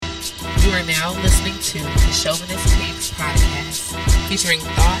You are now listening to the Chauvinist Pigs podcast, featuring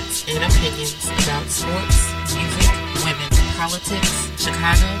thoughts and opinions about sports, music, women, politics,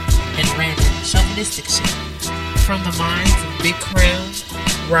 Chicago, and random chauvinistic shit. From the minds of Big Crown,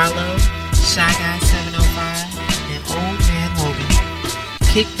 Rollo, Shy Guy 705, and Old Man Logan.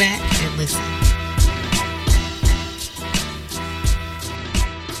 Kick back and listen.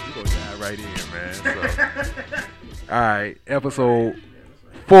 We're gonna dive right in, man. So, all right, episode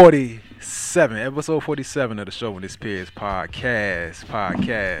 47. Episode 47 of the Chauvinist Pigs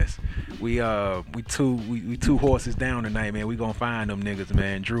podcast. We two horses down tonight, man. We gonna find them niggas,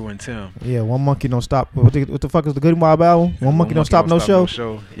 man. Drew and Tim. Yeah, one monkey don't stop. What the fuck is the Good Mob album? One monkey don't stop no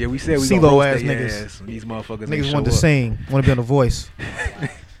show. Yeah, we said we CeeLo gonna ass roast their niggas. ass. These motherfuckers Niggas ain't want to show up. sing, want to be on The Voice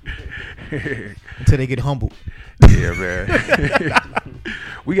until they get humbled. Yeah, man.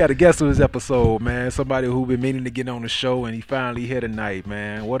 We got a guest on this episode, man. Somebody who been meaning to get on the show, and he finally here tonight,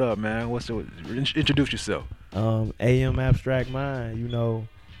 man. What up, man? Introduce yourself. AM Abstract Mind. You know,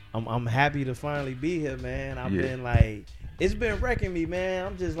 I'm happy to finally be here, man. I've been like, it's been wrecking me, man.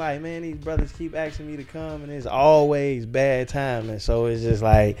 I'm just like, man, these brothers keep asking me to come, and it's always bad timing. So it's just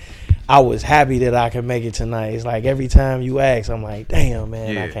like, I was happy that I could make it tonight. It's like every time you ask, I'm like, damn,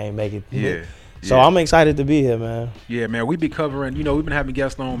 man, I can't make it. Yeah. So I'm excited to be here, man. Yeah, man. We be covering, we've been having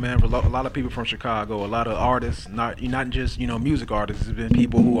guests on, man. A lot of people from Chicago, a lot of artists, not just music artists. It's been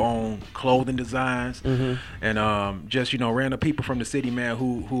people who own clothing designs, and just random people from the city, man,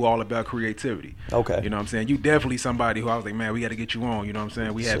 who all about creativity. Okay. You know what I'm saying? You definitely somebody who I was like, man, we got to get you on. You know what I'm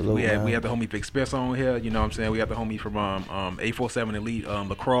saying? We have the homie Vic Spence on here. You know what I'm saying? We have the homie from 847 Elite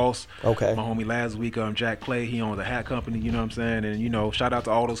Lacrosse. Okay. My homie last week, Jack Clay. He owns a hat company. You know what I'm saying? And shout out to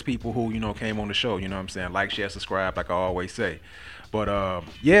all those people who came on the show, you know what I'm saying? Like, share, subscribe, like I always say. But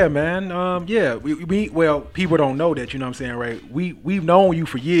yeah, man, well, people don't know that, you know what I'm saying, right? We've known you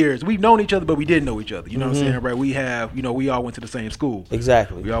for years. We've known each other, but we didn't know each other, you know what I'm saying, right? We have, we all went to the same school.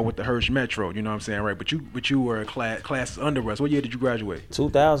 Exactly. We all went to Hirsch Metro, you know what I'm saying, right? But you were classes under us. What year did you graduate?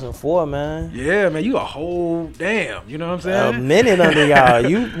 2004, man. Yeah, man, you a whole damn, you know what I'm saying? A minute under y'all.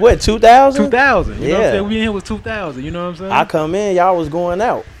 You what? 2000? 2000. You know what I'm Yeah. saying? We in here was 2000. You know what I'm saying? I come in, y'all was going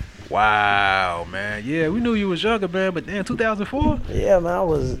out. Wow, man. Yeah, we knew you was younger, man, but damn, 2004? Yeah, man, I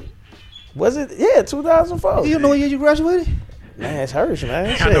was it? Yeah, 2004. You know what year you graduated? Man, it's Hirsch,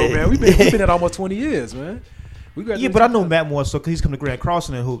 man. I know, man. We've been at almost 20 years, man. We Yeah, but I know Matt more so because he's come to Grand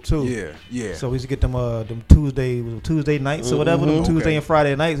Crossing and hoop too. Yeah. So we used to get them Tuesday nights or whatever, them Tuesday and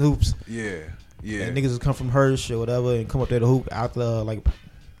Friday night hoops. Yeah. And niggas would come from Hirsch or whatever and come up there to hoop after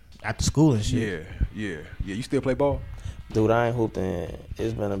school and shit. Yeah. You still play ball? Dude, I ain't hooped in.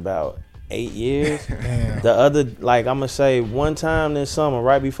 It's been about 8 years. Damn. The other, I'm gonna say, one time this summer,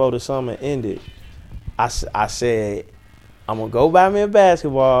 right before the summer ended, I said, I'm gonna go buy me a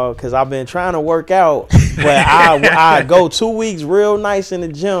basketball because I've been trying to work out, but I go 2 weeks real nice in the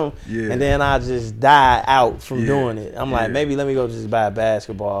gym, and then I just die out from doing it. I'm like, maybe let me go just buy a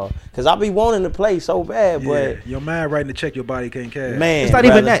basketball because I be wanting to play so bad, but your mind writing to check your body can't cash. Man, It's not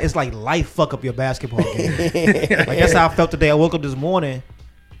even that. It's like life fuck up your basketball game. Like that's how I felt today. I woke up this morning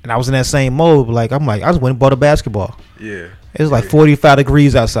and I was in that same mode. I just went and bought a basketball. Yeah. It was like 45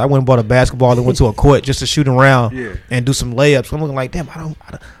 degrees outside. I went and bought a basketball and went to a court just to shoot around and do some layups. I'm looking like, damn, I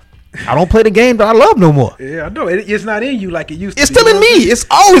don't play the game that I love no more. Yeah, I know. It's not in you like it used to. It's still in me. It's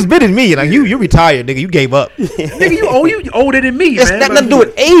always been in me. Like you retired, nigga. You gave up. Nigga, you older than me, It's man. nothing to do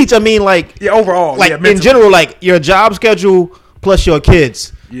with age. I mean, overall. In general, your job schedule plus your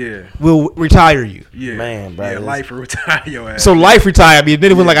kids will retire you. Yeah. Man, bro. Yeah, life will retire your ass. So life retired me. It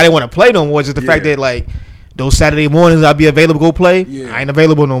didn't feel like I didn't want to play no more. It's just the fact that those Saturday mornings I'll be available to go play. Yeah. I ain't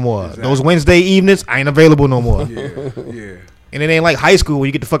available no more. Exactly. Those Wednesday evenings I ain't available no more. Yeah. And it ain't like high school where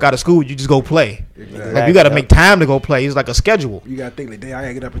you get the fuck out of school, you just go play. Exactly. Like you got to make time to go play. It's like a schedule. You gotta think like, damn, I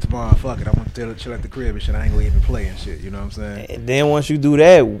gotta get up tomorrow. Fuck it, I want to chill at the crib and shit. I ain't gonna even play and shit. You know what I'm saying? And then once you do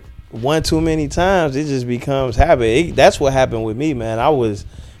that one too many times, it just becomes habit. That's what happened with me, man. I was,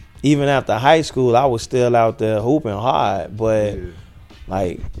 even after high school, I was still out there hooping hard, but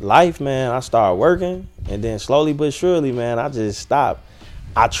life, man, I started working, and then slowly but surely, man, I just stopped.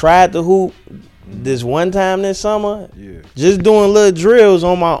 I tried to hoop this one time this summer. Just doing little drills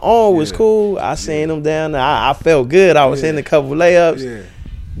on my own was cool. I seen them down there. I felt good. I was hitting a couple layups.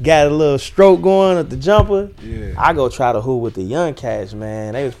 Got a little stroke going at the jumper. I go try to hoop with the young cats,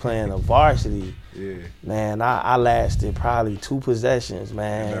 man. They was playing a varsity. Man, I lasted probably 2 possessions,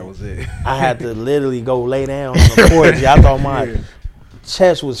 man. And that was it. I had to literally go lay down on the porch. I thought my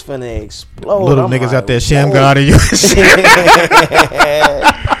chest was finna explode. Little niggas out there sham guarding you.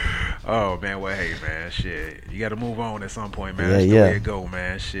 Oh man, well hey man, shit, you got to move on at some point, man. Yeah, That's the yeah. way it go,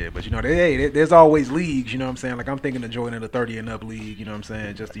 man. Shit, but you know, there's always leagues. You know what I'm saying? Like I'm thinking of joining the 30 and up league. You know what I'm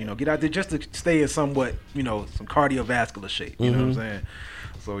saying? Just to, get out there, just to stay in somewhat, some cardiovascular shape. You know what I'm saying?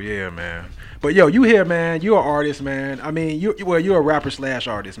 So yeah, man. But yo, you here, man? You're an artist, man. I mean, you're a rapper /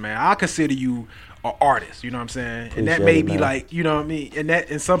 artist, man. I consider you an artist. You know what I'm saying? And that Appreciate may it, be man. like, you know what I mean?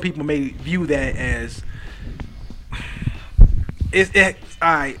 And some people may view that as all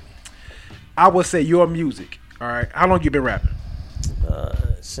right. I would say your music. All right. How long you been rapping?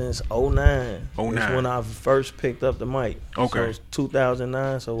 Since 09. 09. That's when I first picked up the mic. Okay. So it's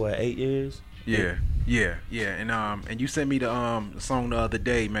 2009. So what? 8 years. Yeah. And you sent me the song the other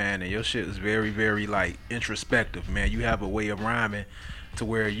day, man, and your shit is very, very like introspective, man. You have a way of rhyming to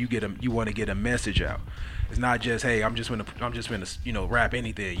where you want to get a message out. It's not just, hey, I'm just gonna rap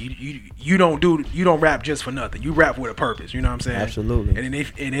anything. You don't rap just for nothing. You rap with a purpose. You know what I'm saying? Absolutely. And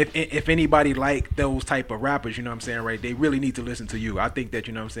if anybody like those type of rappers, you know what I'm saying, right? They really need to listen to you. I think that,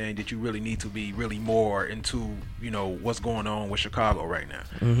 you know what I'm saying, that you really need to be really more into what's going on with Chicago right now.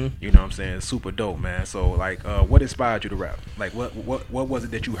 Mm-hmm. You know what I'm saying? It's super dope, man. So like, what inspired you to rap? Like, what was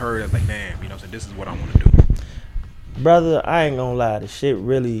it that you heard that's like, damn, you know what I'm saying, this is what I want to do? Brother, I ain't gonna lie. The shit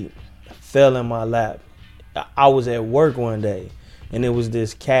really fell in my lap. I was at work one day, and it was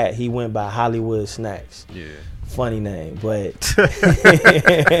this cat. He went by Hollywood Snacks. Yeah. Funny name, but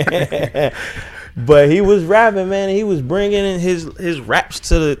but he was rapping, man. And he was bringing in his raps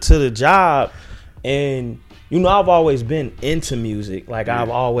to the job, and I've always been into music. Like I've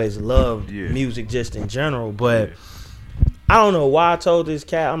always loved music just in general, but I don't know why I told this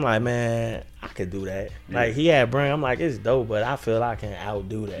cat. I'm like, man, I could do that. Like he had brain. I'm like, it's dope, but I feel I can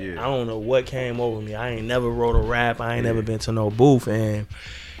outdo that. I don't know what came over me. I ain't never wrote a rap. I ain't never been to no booth, and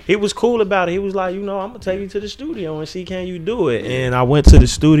he was cool about it. He was like, I'm gonna take you to the studio and see can you do it. And I went to the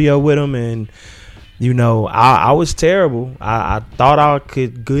studio with him, and I was terrible. I thought I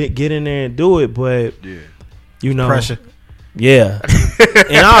could get in there and do it, but Pressure. Yeah.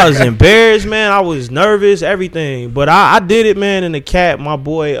 And I was embarrassed, man. I was nervous, everything. But I did it, man. And the cat, my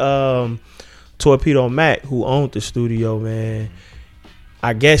boy Torpedo Mac, who owned the studio, man,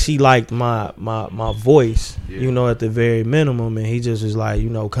 I guess he liked my voice, at the very minimum. And he just was like,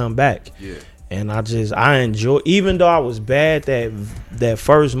 come back. Yeah. And I enjoy, even though I was bad that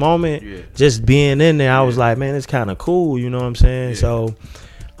first moment, just being in there, I was like, man, it's kind of cool. You know what I'm saying? Yeah. So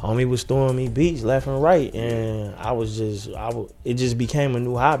homie was throwing me beats left and right, and it just became a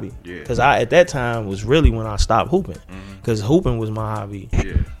new hobby. Because at that time was really when I stopped hooping, because hooping was my hobby.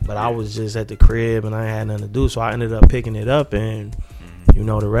 But I was just at the crib and I had nothing to do, so I ended up picking it up, and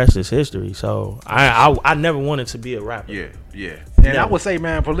the rest is history. So I never wanted to be a rapper. And I would say,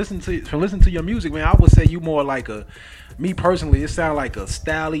 man, for listening to your music, man, I would say you more like me personally, it sounds like a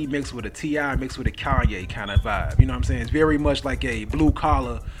Stally mixed with a T.I. mixed with a Kanye kind of vibe. You know what I'm saying? It's very much like a blue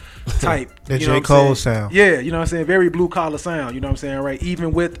collar type. The J. Cole sound. Yeah, you know what I'm saying? Very blue collar sound, you know what I'm saying, right?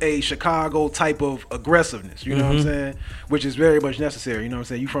 Even with a Chicago type of aggressiveness, you know what I'm saying? Which is very much necessary, you know what I'm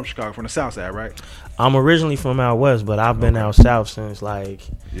saying? You from Chicago, from the south side, right? I'm originally from out west, but I've been out south since like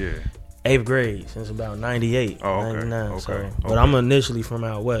 8th grade, since about 98, 99. But I'm initially from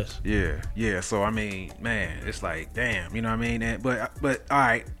out west. Yeah. So I mean, man, it's like, damn, you know what I mean? But all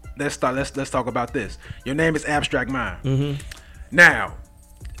right, let's talk about this. Your name is Abstract Mind. Now,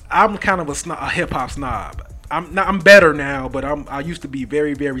 I'm kind of a hip hop snob. I'm better now, but I used to be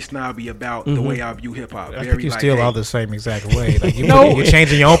very, very snobby about the way I view hip hop. I think you still are the same exact way. Like you're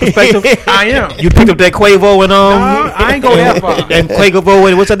changing your own perspective. I am. You picked up that Quavo and I ain't go that far. And Quavo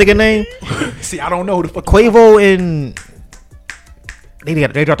and what's that nigga name? See, I don't know who the fuck. Quavo and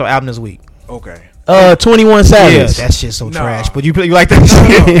they dropped an album this week. Okay. 21 Savage. Yeah, that shit's so trash. But you like that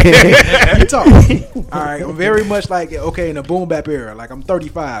shit? You talk. All right, I'm very much like, in the boom bap era. Like, I'm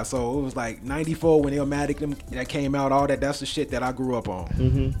 35, so it was like 94 when Illmatic that came out, all that. That's the shit that I grew up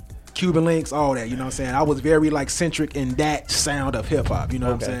on. Cuban Links, all that, you know what I'm saying? I was very like centric in that sound of hip hop, you know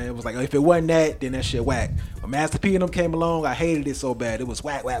what I'm saying? It was like, if it wasn't that, then that shit whack. When Master P and them came along, I hated it so bad. It was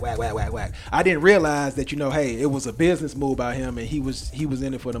whack, whack, whack, whack, whack, whack. I didn't realize that, hey, it was a business move by him, and he was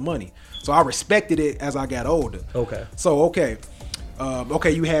in it for the money. So I respected it as I got older. So,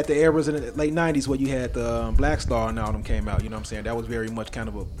 you had the eras in the late 90s where you had the Black Star and all them came out, you know what I'm saying? That was very much kind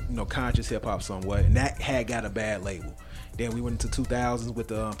of a, conscious hip hop somewhat, and that had got a bad label. Then we went into 2000s with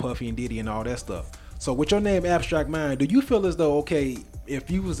Puffy and Diddy and all that stuff. So with your name, Abstract Mind, do you feel as though, okay,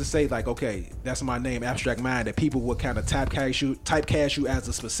 if you was to say like, okay, that's my name, Abstract Mind, that people would kind of typecast you as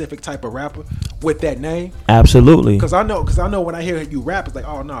a specific type of rapper with that name? Absolutely. Because I know when I hear you rap, it's like,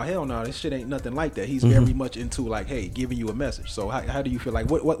 oh no, hell no, this shit ain't nothing like that. He's very much into like, hey, giving you a message. So how do you feel like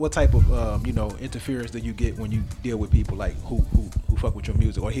what type of interference do you get when you deal with people like who fuck with your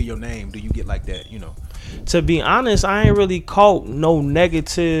music or hear your name? Do you get like that? To be honest, I ain't really caught no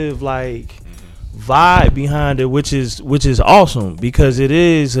negative like vibe behind it, which is awesome, because it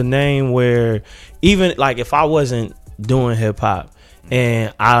is a name where even like if I wasn't doing hip hop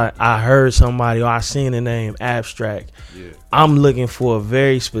and I heard somebody or I seen the name Abstract, I'm looking for a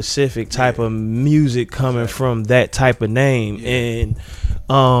very specific type of music coming from that type of name, and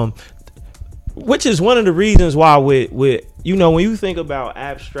which is one of the reasons why with when you think about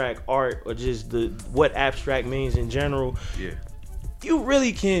abstract art or just what abstract means in general, you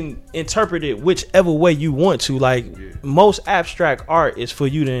really can interpret it whichever way you want to. Like most abstract art is for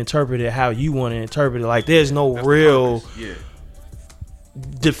you to interpret it how you want to interpret it. Like there's no real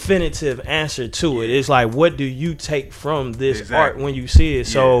definitive answer to it. It's like, what do you take from this art when you see it?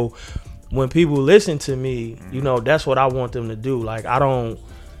 So when people listen to me, that's what I want them to do. Like I don't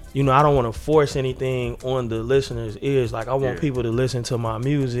want to force anything on the listeners' ears. Like I want people to listen to my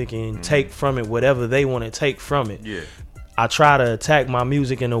music and take from it whatever they want to take from it. I try to attack my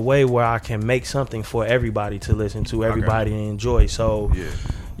music in a way where I can make something for everybody to listen to, everybody to enjoy. So,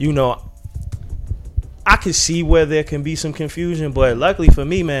 I can see where there can be some confusion, but luckily for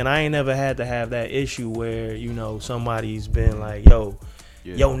me, man, I ain't never had to have that issue where, somebody's been like, yo,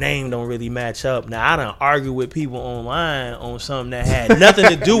 your name don't really match up. Now, I done argue with people online on something that had nothing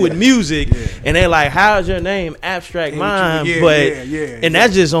to do with music, and they're like, how's your name Abstract Mind? And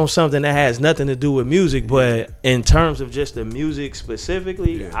that's just on something that has nothing to do with music. But in terms of just the music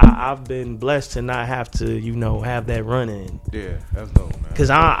specifically, I've been blessed to not have to, have that run-in. Yeah, that's dope, man. Because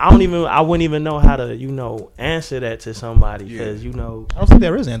I wouldn't even know how to, answer that to somebody. Because, I don't think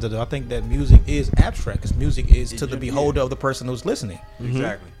there is an answer, though. I think that music is abstract, because music is to the beholder of the person who's listening.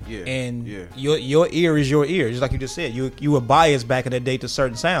 Exactly. Yeah. And your ear is your ear. Just like you just said, you were biased back in the day to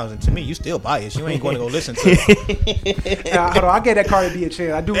certain sounds, and to me, you still biased. You ain't going to go listen to it. Hold on, I gave that Cardi B a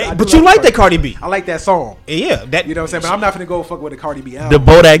chance. I do. But you like that Cardi B. I like that song. Yeah, that you know what I'm saying. But I'm not gonna go fuck with the Cardi B album.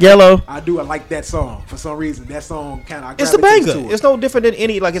 The Bodak Yellow. I like that song for some reason. That song kind of it's a banger. It's no different than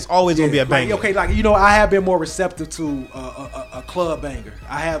any. Like it's always gonna be a banger. I have been more receptive to a club banger.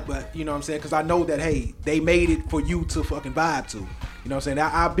 I have, but you know what I'm saying, because I know that hey, they made it for you to fucking vibe to. You know what I'm saying?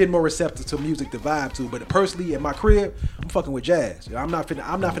 I've been more receptive to music to vibe to, but personally in my crib, I'm fucking with jazz. I'm not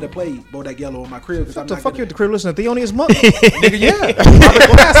finna play Bodak Yellow in my crib because I'm not. Fuck you at the crib listening to Thelonious Monk. Nigga, shit.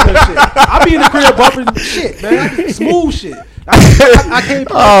 I be in the crib bumping shit, man. Smooth shit. I can't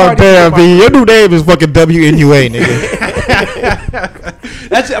play. Oh damn, B, your new name is fucking WNUA, nigga.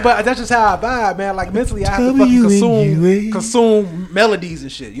 That's just how I vibe, man. Like mentally, I have to fucking consume melodies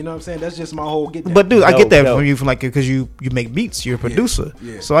and shit. You know what I'm saying? That's just my whole get. But dude, I get that from you, because you make beats. You're a producer,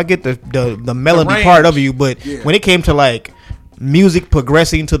 so I get the melody part of you. But when it came to like music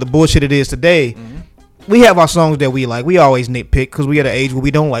progressing to the bullshit it is today, we have our songs that we like. We always nitpick because we at an age where we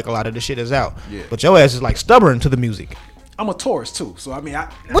don't like a lot of the shit that's out. But your ass is like stubborn to the music. I'm a Taurus too, so I mean,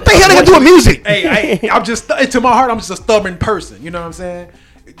 what the hell they got to do with music? I'm just to my heart, I'm just a stubborn person. You know what I'm saying?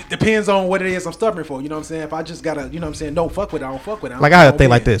 It depends on what it is I'm stubborn for. You know what I'm saying? If I just gotta, you know what I'm saying, don't fuck with it, I don't fuck with it. Like I have a thing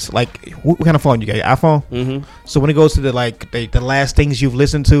like this. Like, what kind of phone you got? Your iPhone? Mm-hmm. So when it goes to the last things you've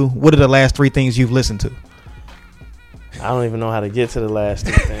listened to, what are the last 3 things you've listened to? I don't even know how to get to the last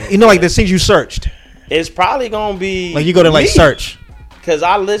 3 things. Like the things you searched. It's probably gonna be like you go to like search. Cause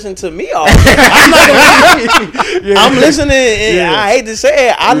I listen to me all. I'm listening, and I hate to say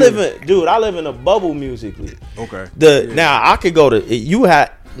it. I live in a bubble musically. Okay. Now I could go to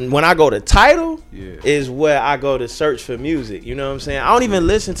when I go to Tidal is where I go to search for music. You know what I'm saying? I don't even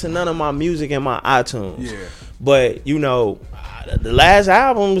listen to none of my music in my iTunes. Yeah. But the last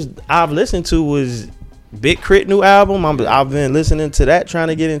albums I've listened to was Big Crit new album. I've been listening to that, trying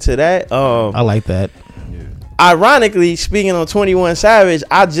to get into that. I like that. Ironically, speaking on 21 Savage,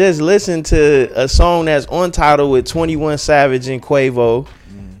 I just listened to a song that's on Tidal with 21 Savage and Quavo.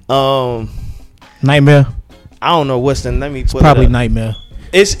 Nightmare. I don't know what's the. Let me put probably Nightmare.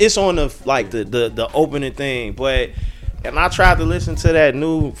 It's on the opening thing, and I tried to listen to that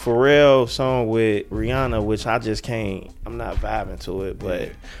new Pharrell song with Rihanna, which I just can't. I'm not vibing to it,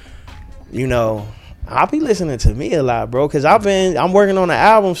 but I'll be listening to me a lot, bro, because I'm working on an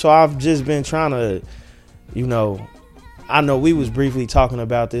album, so I've just been trying to. I know we was briefly talking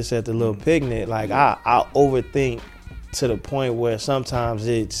about this at the little picnic. Like I overthink to the point where sometimes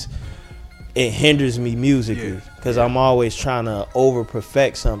it's it hinders me musically because I'm always trying to over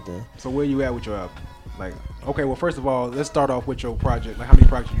perfect something. So where you at with your album? Like, okay, well, first of all, let's start off with your project. Like, how many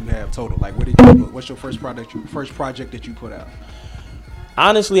projects you have total? Like, what's your first project that you put out?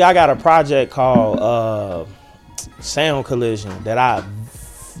 Honestly, I got a project called Sound Collision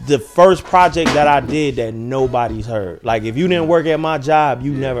the first project that I did that nobody's heard. Like, if you didn't work at my job,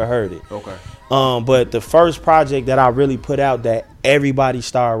 you never heard it. Okay. But the first project that I really put out that everybody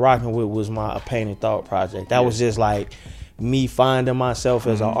started rocking with was my A Painted Thought project. That was just like me finding myself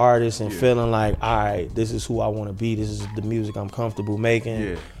as an artist and feeling like, all right, this is who I want to be. This is the music I'm comfortable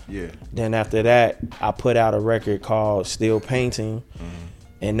making. Then after that, I put out a record called Still Painting.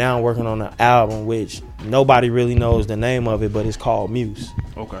 And now I'm working on an album which nobody really knows the name of it, but it's called Muse.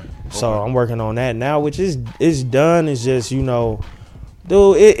 Okay. So I'm working on that now, which is done. It's just, you know,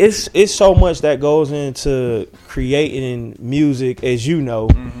 dude, it's so much that goes into creating music, as you know.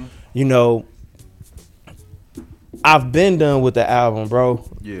 You know, I've been done with the album, bro.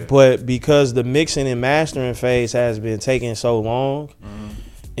 Yeah. But because the mixing and mastering phase has been taking so long,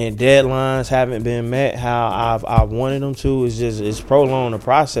 and deadlines haven't been met how I wanted them to, it's prolonged the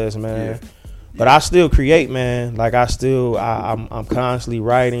process, man. But I still create, man. Like I'm constantly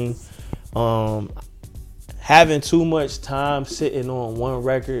writing. Having too much time sitting on one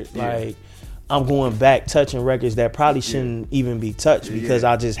record, like I'm going back touching records that probably shouldn't even be touched because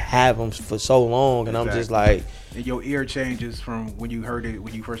I just have them for so long, and I'm just like. And your ear changes from when you heard it,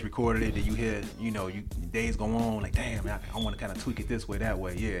 when you first recorded it, and you hear, you know, days go on, like, damn, I want to kind of tweak it this way, that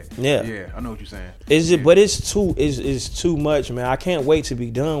way. Yeah, I know what you're saying. But it's too much, man. I can't wait to be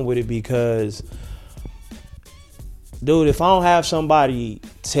done with it because, dude, if I don't have somebody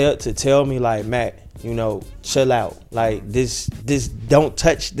to tell me like, Matt, you know, chill out, like this don't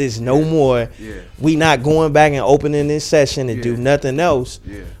touch this no more. We not going back and opening this session and do nothing else.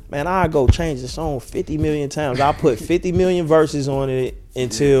 Man, I go change the song 50 million times. I put 50 million verses on it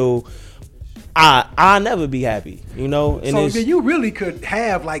until I'll never be happy, you know. And so you really could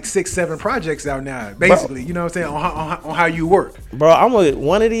have like 6-7 projects out now, basically. Bro, you know what I'm saying, on how you work, bro.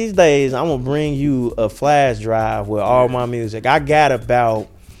 One of these days I'm gonna bring you a flash drive with all my music. I got at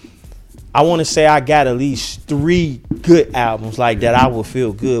least 3 good albums like that I would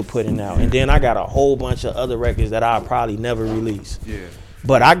feel good putting out, and then I got a whole bunch of other records that I'll probably never release.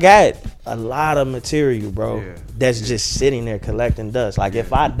 But I got a lot of material, bro, that's just sitting there collecting dust. Like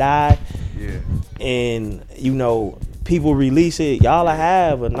if I die and, you know, people release it, y'all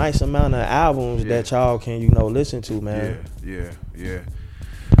have a nice amount of albums that y'all can, you know, listen to, man. Yeah.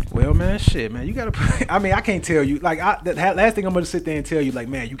 Well, man, shit, man, you gotta put, I mean, I can't tell you, like, the last thing I'm gonna sit there and tell you, like,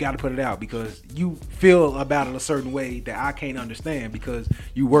 man, you gotta put it out because you feel about it a certain way that I can't understand because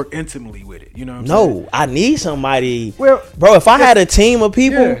you work intimately with it, you know what I'm saying? No, I need somebody, bro, if I had a team of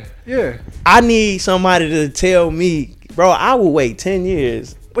people, I need somebody to tell me, bro, I will wait 10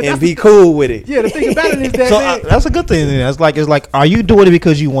 years and be cool with it. Yeah, the thing about it is that that's a good thing. It's like, are you doing it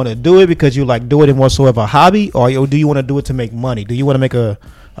because you want to do it because you like do it in more so of a hobby, or do you want to do it to make money? Do you want to make a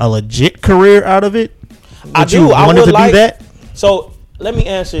legit career out of it? I do. I would like that. So let me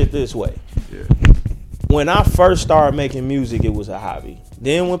answer it this way. When I first started making music, it was a hobby.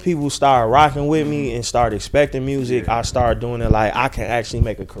 Then when people started rocking with me and started expecting music, I started doing it like I can actually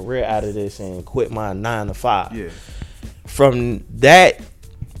make a career out of this and quit my 9 to 5. From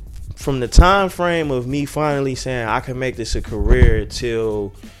the time frame of me finally saying I can make this a career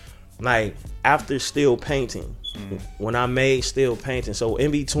till like after Still Painting. When I made Still Painting, so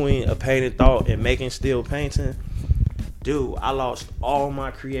in between A Painted Thought and making Still Painting, dude, I lost all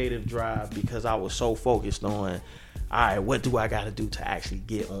my creative drive because I was so focused on, all right, what do I got to do to actually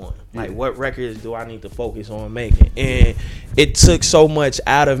get on? Like, what records do I need to focus on making? And it took so much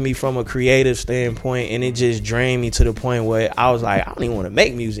out of me from a creative standpoint, and it just drained me to the point where I was like, I don't even want to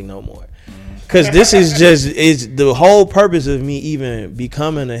make music no more. Because this is the whole purpose of me even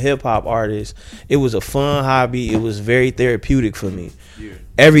becoming a hip-hop artist. It was a fun hobby. It was very therapeutic for me.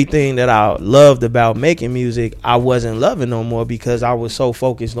 Everything that I loved about making music, I wasn't loving no more because I was so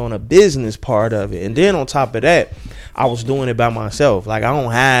focused on a business part of it. And then on top of that, I was doing it by myself. Like, I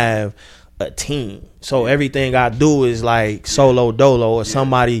don't have a team. So everything I do is like solo dolo or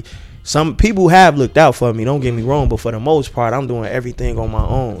somebody. Some people have looked out for me, don't get me wrong, but for the most part, I'm doing everything on my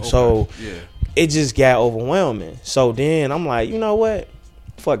own. So it just got overwhelming. So then I'm like, you know what?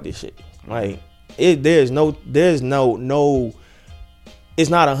 Fuck this shit. Like, there's no, it's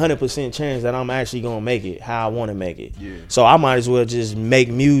not 100% chance that I'm actually gonna make it how I want to make it. So I might as well just make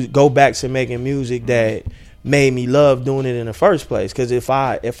music, go back to making music that made me love doing it in the first place. Because if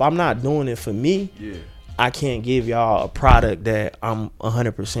I'm not doing it for me, I can't give y'all a product that I'm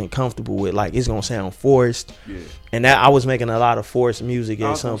 100% comfortable with. Like, it's gonna sound forced. Yeah. And that I was making a lot of forced music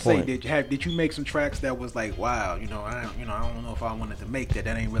at some point. Did you make some tracks that was like, wow, I don't know if I wanted to make that.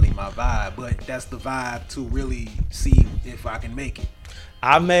 That ain't really my vibe, but that's the vibe to really see if I can make it.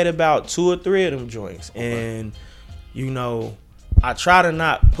 I made about 2 or 3 of them joints, and I try to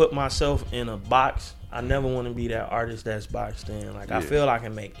not put myself in a box. I never want to be that artist that's boxed in. Like, I feel I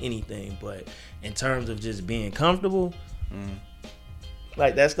can make anything, but in terms of just being comfortable,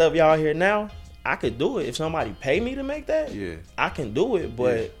 like that stuff y'all hear now, I could do it. If somebody pay me to make that, I can do it.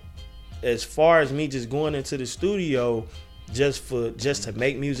 But as far as me just going into the studio just to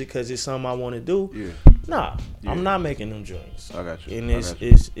make music because it's something I want to do, I'm not making them joints. I got you. And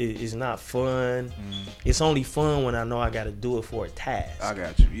it's not fun. It's only fun when I know I got to do it for a task. I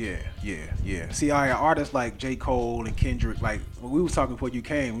got you. Yeah. See, artists like J. Cole and Kendrick, like when we was talking before you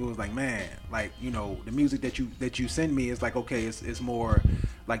came, we was like, man, like the music that you send me is like, okay, it's more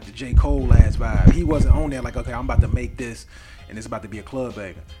like the J. Cole last vibe. He wasn't on there like, okay, I'm about to make this and it's about to be a club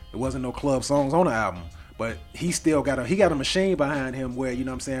banger. There wasn't no club songs on the album. But he still got a machine behind him where,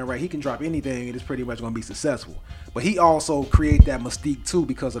 right, he can drop anything and it's pretty much going to be successful. But he also create that mystique too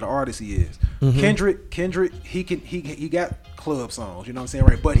because of the artist he is. Mm-hmm. Kendrick, he got club songs,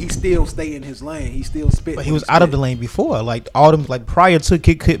 right? But he still stay in his lane. He still spit. But he was out of the lane before, like all them, like prior to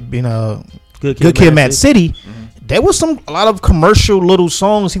Good Kid, Mad City. Mm-hmm. There was a lot of commercial little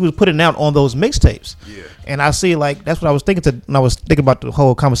songs he was putting out on those mixtapes. Yeah. And I see, like, that's what I was thinking when I was thinking about the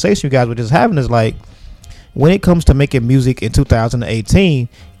whole conversation you guys were just having is like, when it comes to making music in 2018,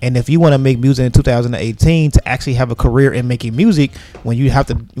 and if you want to make music in 2018 to actually have a career in making music, when you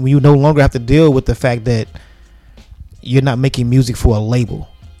no longer have to deal with the fact that you're not making music for a label.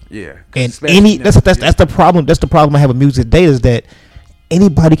 Yeah. And that's the problem. That's the problem I have with music today is that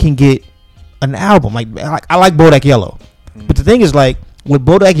anybody can get an album. Like I like Bodak Yellow, but the thing is, like, would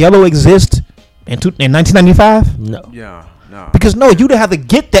Bodak Yellow exist in 1995? No. Yeah. No. Because you'd have to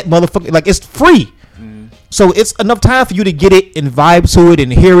get that motherfucker. Like, it's free. So it's enough time for you to get it and vibe to it and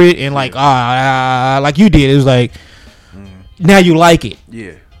hear it and like like you did. It was like now you like it.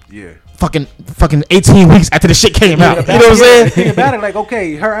 Yeah. Fucking 18 weeks after the shit came out. You know what I'm saying? Think about it, like,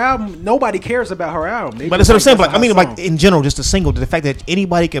 okay, her album, nobody cares about her album. But that's what I'm saying. But I mean, like, in general, just a single, the fact that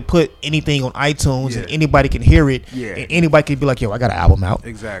anybody can put anything on iTunes and anybody can hear it, and anybody can be like, yo, I got an album out.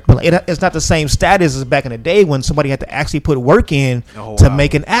 Exactly. But like, it's not the same status as back in the day when somebody had to actually put work in to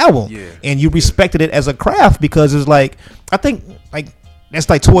make an album, and you respected it as a craft because it's like, I think like that's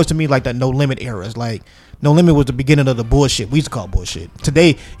like towards to me like the No Limit era. It's like No Limit was the beginning of the bullshit. We used to call it bullshit.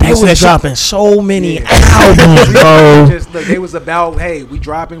 Today they was dropping so many albums, bro. They was about, hey, we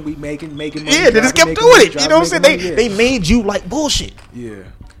dropping, we making money. Yeah, they just kept doing it. You know what I'm saying? They made you like bullshit. Yeah.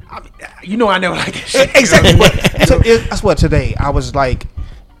 I never like that shit. Exactly. That's what today I was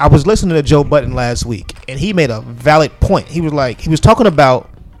listening to Joe Budden last week, and he made a valid point. He was talking about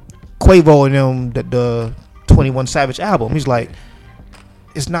Quavo and them, the 21 Savage album. He's like,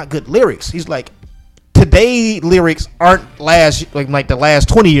 it's not good lyrics. He's like, today lyrics aren't like the last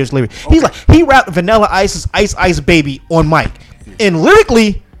 20 years lyrics. Okay. He's like, he rapped Vanilla Ice's Ice Ice Baby on mic, and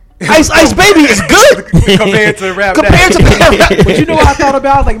lyrically, Ice Ice Baby is good compared to rap. But you know what I thought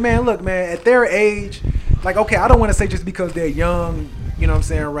about? Like, man, look, man, at their age, like, okay, I don't want to say just because they're young, you know what I'm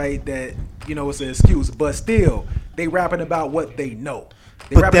saying, right, that, it's an excuse, but still, they rapping about what they know.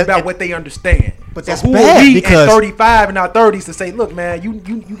 They rapping about what they understand. But that's bad because at 35 in our 30s to say, look, man,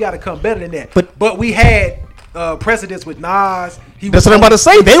 you got to come better than that. But we had precedents with Nas. That's what I'm about to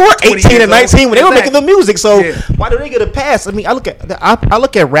say. They were 18 and 19 when they were making the music. So why do they get a pass? I mean, I look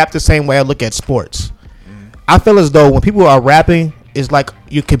at rap the same way I look at sports. I feel as though when people are rapping, it's like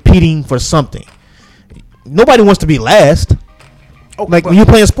you're competing for something. Nobody wants to be last. Like when you're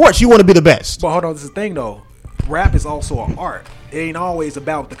playing sports, you want to be the best. But hold on, this is the thing though. Rap is also an art. It ain't always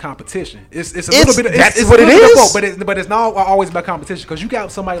about the competition. It's a little bit. It's what it is. But it's not always about competition because you got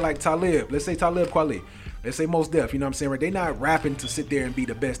somebody like Talib. Let's say Talib Kweli. Let's say Mos Def. You know what I'm saying? Right? They not rapping to sit there and be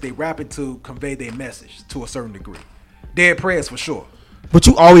the best. They rapping to convey their message to a certain degree. Dead prayers for sure. But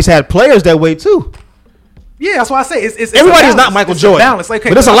you always had players that way too. Yeah, that's why I say it's everybody's not Michael Jordan. Balance. Like,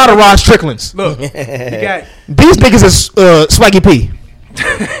 but there's a lot of Rod Stricklands. Look, you got these niggas is Swaggy P.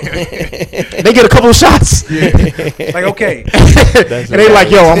 They get a couple of shots. Yeah. Like, okay. And they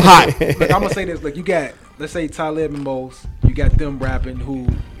like, yo, I'm hot. Look, I'm gonna say this. Like, you got, let's say Talib and Mos, you got them rapping who,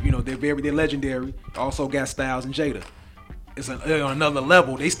 they're legendary. Also got Styles and Jada. It's on another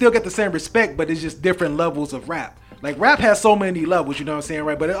level. They still get the same respect, but it's just different levels of rap. Like, rap has so many levels, you know what I'm saying,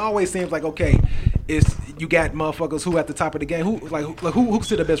 right? But it always seems like, okay, you got motherfuckers who at the top of the game. Who's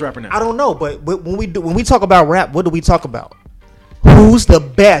the best rapper now? I don't know, but when we talk about rap, what do we talk about? Who's the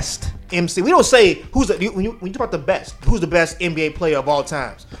best MC? We don't say when you talk about the best. Who's the best NBA player of all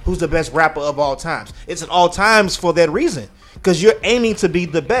times? Who's the best rapper of all times? It's at all times for that reason. Because you're aiming to be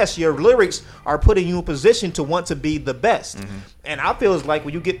the best. Your lyrics are putting you in position to want to be the best. Mm-hmm. And I feel it's like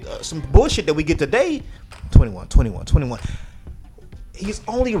when you get some bullshit that we get today, 21. He's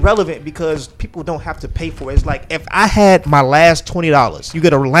only relevant because people don't have to pay for it. It's like if I had my last $20, you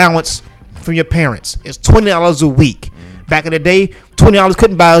get an allowance from your parents. It's $20 a week. Mm-hmm. Back in the day, $20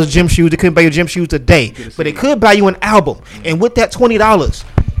 couldn't buy us gym shoes. It couldn't buy you gym shoes today. But it could buy you an album. Mm-hmm. And with that $20,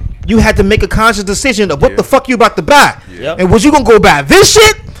 you had to make a conscious decision of what the fuck you about to buy. Yep. And was you going to go buy this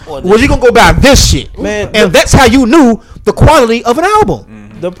shit? Or was you going to go buy this shit? Man, and that's how you knew the quality of an album.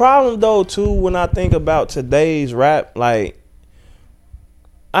 Mm-hmm. The problem, though, too, when I think about today's rap, like,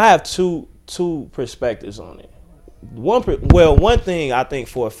 I have two perspectives on it. One thing I think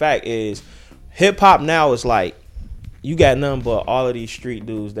for a fact is hip-hop now is like, you got nothing but all of these street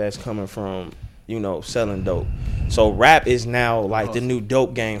dudes that's coming from, selling dope. So rap is now like the new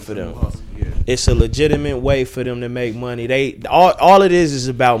dope game for them. It's a legitimate way for them to make money. All it is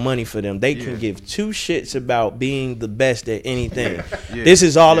about money for them. They can give two shits about being the best at anything. This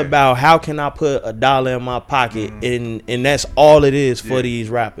is all about how can I put $1 in my pocket, and that's all it is for these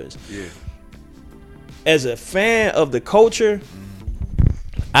rappers. As a fan of the culture,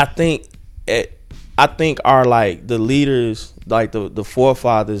 I think are like the leaders, like the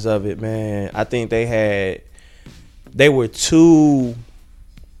forefathers of it, man. I think they were too,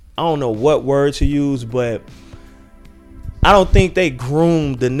 I don't know what word to use, but I don't think they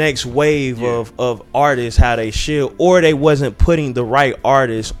groomed the next wave of artists how they should, or they wasn't putting the right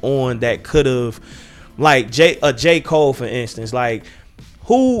artists on that could have, like J. Cole, for instance, like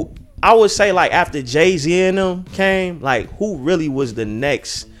who I would say, like after Jay-Z and them came, like who really was the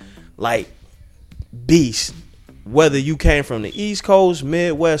next like beast, whether you came from the East Coast,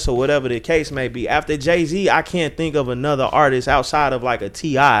 Midwest, or whatever the case may be. After Jay-Z, I can't think of another artist outside of like a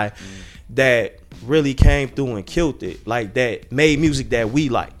T.I. that really came through and killed it, like that made music that we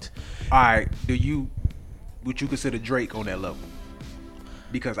liked. All right, would you consider Drake on that level?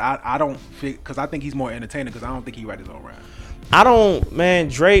 Because I don't think, because I think he's more entertaining, because I don't think he writes his own rap.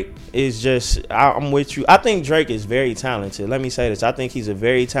 Drake is just, I'm with you. I think Drake is very talented. Let me say this. I think he's a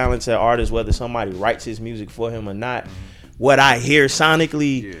very talented artist, whether somebody writes his music for him or not. What I hear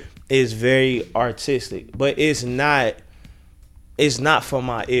sonically is very artistic, but it's not for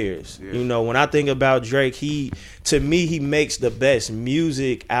my ears. When I think about Drake, to me, he makes the best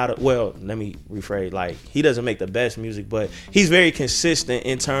music out of, well, let me rephrase, like, he doesn't make the best music, but he's very consistent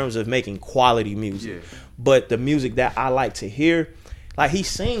in terms of making quality music. But the music that I like to hear, like, he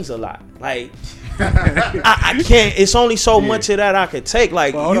sings a lot. Like, I can't, it's only so much of that I could take.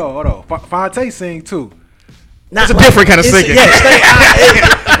 Like, well, hold on. Fonte sing too. It's a different kind of singing.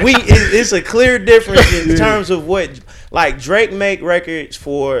 It's a clear difference in terms of what, like, Drake make records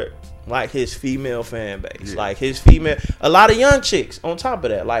for, like, his female fan base. Like, his female, a lot of young chicks on top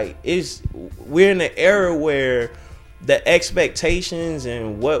of that. Like, we're in an era where the expectations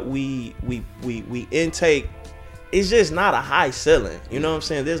and what we intake is just not a high ceiling. You know what I'm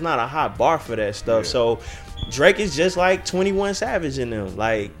saying? There's not a high bar for that stuff. So Drake is just like 21 Savage in them.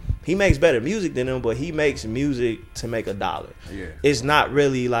 Like, he makes better music than them, but he makes music to make $1. It's not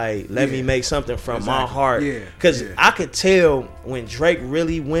really like, let me make something from my heart. Because I could tell when Drake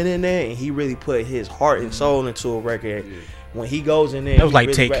really went in there and he really put his heart and soul into a record. When he goes in there, that was like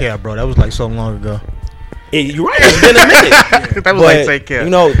really Take Care, bro. That was like so long ago. You're right. It's been a minute. That was like Take Care.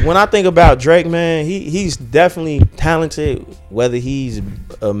 When I think about Drake, man, he's definitely talented, whether he's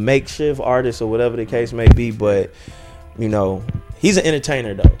a makeshift artist or whatever the case may be. But, he's an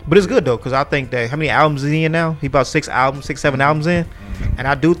entertainer, though. But it's good, though, because I think that, how many albums is he in now? He about 6, 7 albums in. And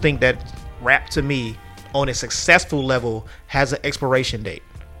I do think that rap, to me, on a successful level, has an expiration date.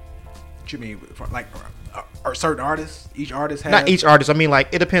 What you mean? Like, are certain artists? Each artist has? Not each artist. I mean, like,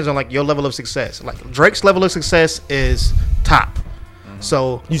 it depends on, like, your level of success. Like, Drake's level of success is top.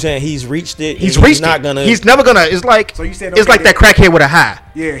 So you saying he's reached it? He's reached it. He's never gonna. It's like, so you said, it's like that crackhead with a high.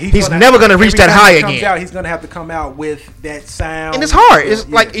 Yeah, he's never gonna reach that high again. Out, he's gonna have to come out with that sound, and it's hard. It's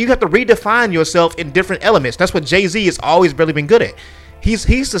like you have to redefine yourself in different elements. That's what Jay-Z has always really been good at. He's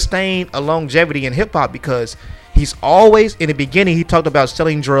sustained a longevity in hip hop because he's always, in the beginning, he talked about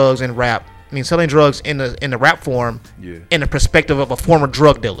selling drugs and rap. I mean, selling drugs in the rap form, in the perspective of a former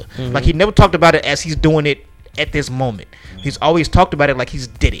drug dealer. Like, he never talked about it as he's doing it at this moment. He's always talked about it like he's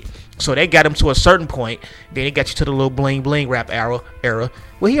did it. So they got him to a certain point. Then they got you to the little bling bling rap era.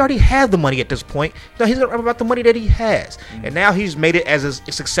 Well, he already had the money at this point. So he's gonna rap about the money that he has, and now he's made it as a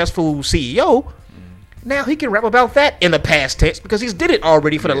successful CEO. Now he can rap about that in the past tense because he's did it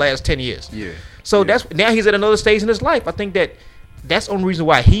already for the last 10 years. Yeah. So that's now he's at another stage in his life. I think that's the only reason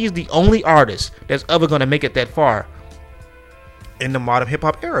why he's the only artist that's ever gonna make it that far in the modern hip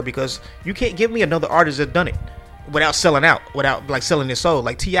hop era, because you can't give me another artist that done it without selling out, without like selling his soul.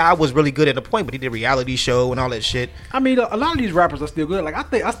 Like T.I. was really good at the point, but he did a reality show and all that shit. I mean, a lot of these rappers are still good. Like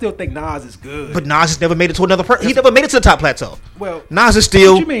I still think Nas is good. But Nas has never made it to another person. He never made it to the top plateau. Well, Nas is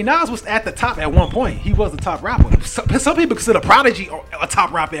still. What you mean? Nas was at the top at one point. He was the top rapper. Some people consider Prodigy a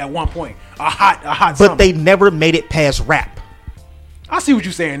top rapper at one point. A hot. But summer. they never made it past rap. I see what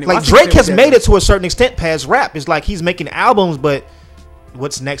you're saying. Like Drake has made it to a certain extent past rap. It's like he's making albums, but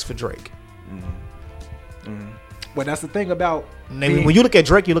what's next for Drake? But that's the thing about when you look at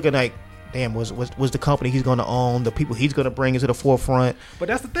Drake, you're looking like, damn, was the company he's going to own, the people he's going to bring into the forefront. But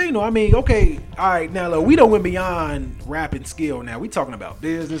that's the thing, though. I mean, okay, all right, now look, we don't went beyond rap and skill. Now we talking about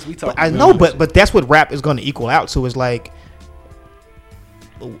business. We talking. I know, but that's what rap is going to equal out to. Is like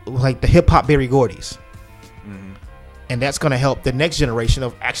the hip hop Berry Gordy's. And that's going to help the next generation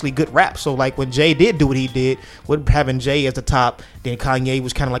of actually good rap. So, like, when Jay did do what he did, with having Jay as the top, then Kanye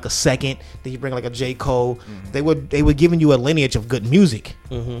was kind of like a second. Then you bring like a J. Cole. They were giving you a lineage of good music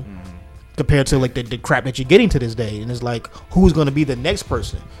compared to like the crap that you're getting to this day. And it's like, who's going to be the next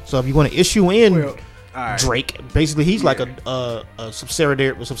person? So, if you want to issue in Drake, basically he's like a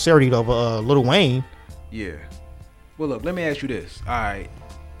subsidiary of Lil Wayne. Yeah. Well, look, let me ask you this. All right,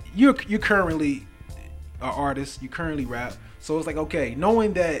 you're currently an artist, you currently rap, so it's like, okay,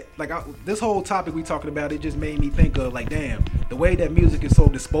 knowing that, like, this whole topic we talking about, it just made me think of like, damn, the way that music is so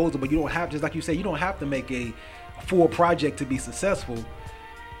disposable. You don't have, just like you say, you don't have to make a full project to be successful.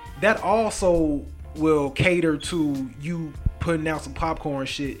 That also will cater to you putting out some popcorn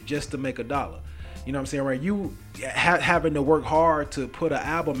shit just to make $1. You know what I'm saying, right? You having to work hard to put an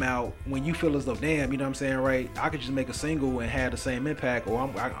album out when you feel as though, damn, you know what I'm saying, right? I could just make a single and have the same impact, or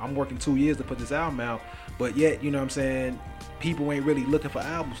I'm working 2 years to put this album out, but yet, you know what I'm saying, people ain't really looking for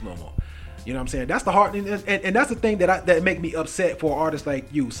albums no more. You know what I'm saying? That's the hard, and that's the thing that make me upset for artists like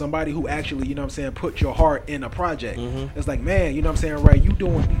you, somebody who actually, you know what I'm saying, put your heart in a project. It's like, man, you know what I'm saying, right?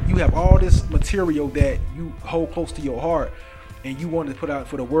 You have all this material that you hold close to your heart, and you want to put out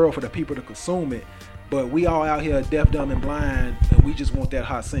for the world, for the people to consume it, but we all out here deaf, dumb, and blind, and we just want that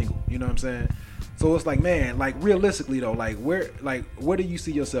hot single. You know what I'm saying? So it's like, man, like, realistically though, like, where do you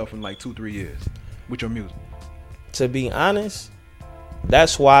see yourself in like 2-3 years with your music? To be honest,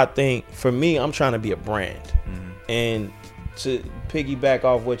 that's why I think, for me, I'm trying to be a brand. And to piggyback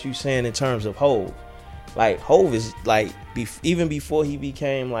off what you saying in terms of Hov, like, Hov is like, even before he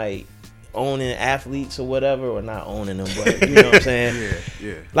became like owning athletes or whatever, or not owning them, but you know what I'm saying?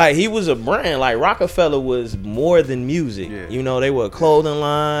 Yeah. Like, he was a brand. Like, Rockefeller was more than music. Yeah. You know, they were a clothing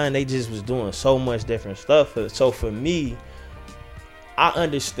line. They just was doing so much different stuff. So for me, I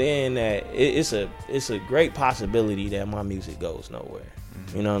understand that it's a great possibility that my music goes nowhere.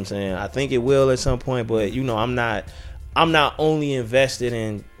 You know what I'm saying? I think it will at some point, but you know, I'm not only invested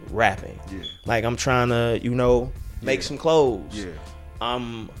in rapping. Like, I'm trying to, you know, make some clothes.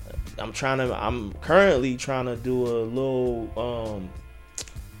 I'm currently trying to do a little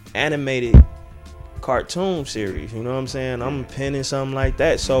animated cartoon series. You know what I'm saying? I'm penning something like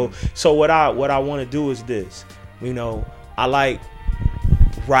that. So what I want to do is this. You know, I like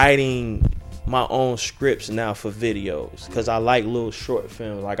writing my own scripts now for videos, because I like little short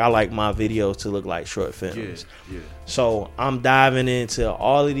films. Like, I like my videos to look like short films. So I'm diving into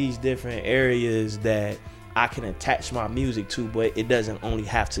all of these different areas that I can attach my music to, but it doesn't only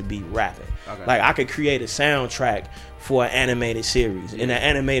have to be rapping. Like, I could create a soundtrack for an animated series, and the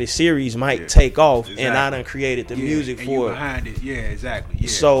animated series might take off, and I done created the music and for you behind it. Yeah, exactly.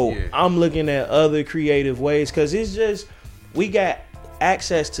 So I'm looking at other creative ways, because it's just, we got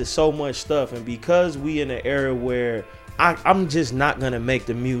access to so much stuff, and because we in an era where I'm just not gonna make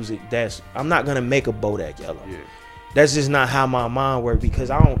the music I'm not gonna make a Bodak Yellow. That's just not how my mind works,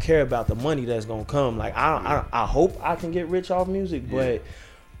 because I don't care about the money that's gonna come. Like, I hope I can get rich off music, but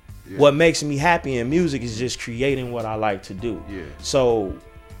what makes me happy in music is just creating what I like to do. So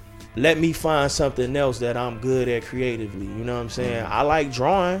let me find something else that I'm good at creatively. You know what I'm saying? I like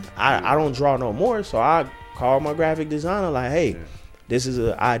drawing. I don't draw no more, so I call my graphic designer like, hey, this is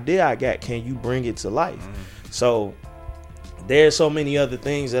an idea I got. Can you bring it to life? So there's so many other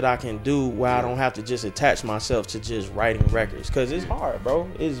things that I can do where I don't have to just attach myself to just writing records, because it's hard, bro.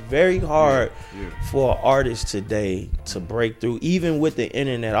 It's very hard for artists today to break through, even with the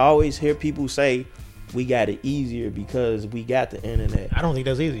internet. I always hear people say we got it easier because we got the internet. I don't think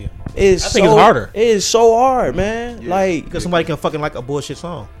that's easier. I think it's harder. It is so hard, man. Like, because somebody can fucking like a bullshit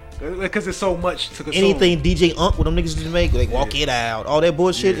song. Because it's so much to consume. Anything DJ Unk with them niggas just make, like walk it out, all that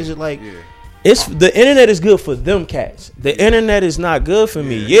bullshit is just like. It's the internet is good for them cats. The internet is not good for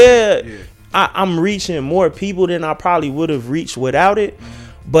me. I'm reaching more people than I probably would have reached without it.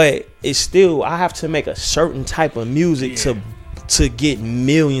 But it's still, I have to make a certain type of music to get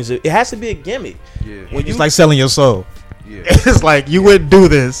millions of. It has to be a gimmick. When it's like selling your soul. It's like you wouldn't do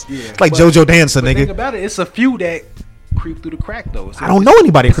this. It's like JoJo Dancer, nigga. Think about it. It's a few that creep through the crack though. I don't know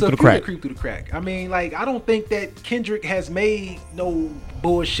anybody creep through the crack. Creep through the crack. I mean, like, I don't think that Kendrick has made no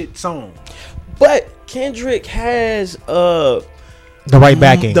bullshit song. But Kendrick has the right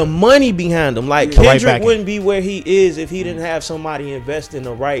backing, the money behind him. Like Kendrick wouldn't be where he is if he didn't have somebody invest in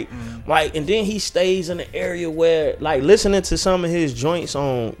the right. Like, and then he stays in the area where, like, listening to some of his joints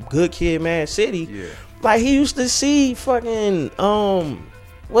on Good Kid, Mad City. Like, he used to see fucking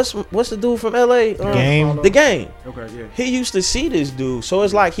what's the dude from LA? The Game. Okay, yeah. He used to see this dude, so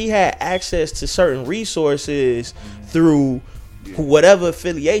it's like he had access to certain resources through whatever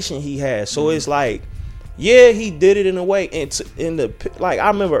affiliation he has. So it's like, he did it in a way. And like, I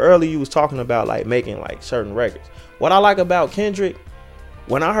remember earlier you was talking about like making like certain records. What I like about Kendrick,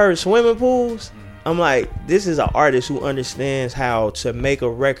 when I heard Swimming Pools, I'm like, this is an artist who understands how to make a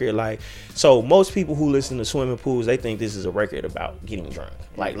record. Like, so most people who listen to Swimming Pools, they think this is a record about getting drunk.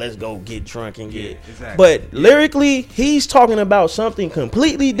 Like, let's go get drunk and get. Exactly. But lyrically, he's talking about something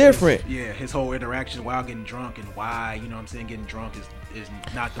completely different. His whole interaction while getting drunk and why, you know what I'm saying, getting drunk is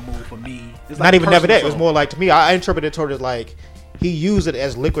not the move for me. It's not even never that. It was more like, to me, I interpreted it toward it like he used it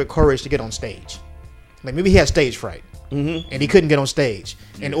as liquid courage to get on stage. Like, maybe he had stage fright. And he couldn't get on stage.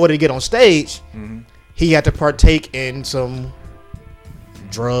 In order to get on stage, he had to partake in some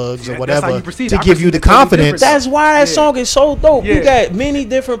drugs or whatever to give you the confidence. That's why that song is so dope. You got many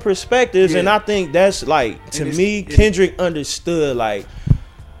different perspectives, and I think that's like, to me, Kendrick understood, like,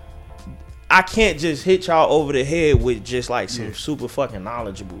 I can't just hit y'all over the head with just like some super fucking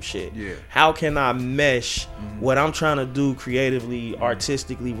knowledgeable shit. How can I mesh what I'm trying to do creatively,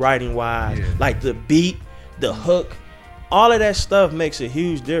 artistically, writing wise, like the beat, the hook? All of that stuff makes a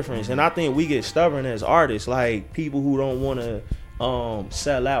huge difference, and I think we get stubborn as artists, like people who don't want to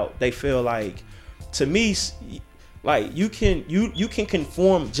sell out. They feel like, to me, like you can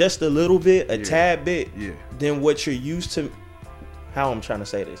conform just a little bit, a tad bit, than what you're used to. How I'm trying to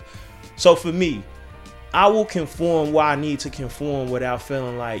say this. So for me, I will conform where I need to conform without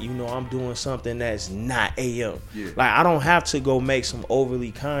feeling like, I'm doing something that's not AM. Like, I don't have to go make some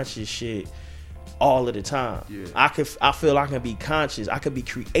overly conscious shit all of the time. I feel I can be conscious. I could be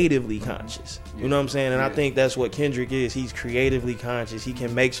creatively conscious. You know what I'm saying? And I think that's what Kendrick is. He's creatively conscious. He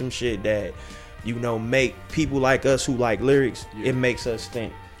can make some shit that, make people like us who like lyrics, it makes us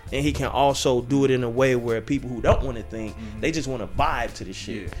think. And he can also do it in a way where people who don't want to think, they just want to vibe to the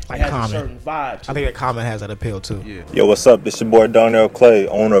shit. Like it has Common. a certain vibe to I think that Common has that appeal too. Yo, what's up? This your boy Darnell Clay,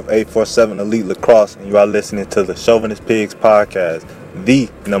 owner of 847 Elite Lacrosse, and you are listening to the Chauvinist Pigs podcast, the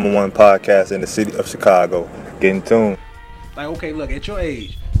 #1 podcast in the city of Chicago. Get in tune. Like, okay, look, at your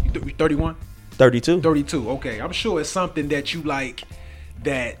age, you 31? 32. 32, okay. I'm sure it's something that you like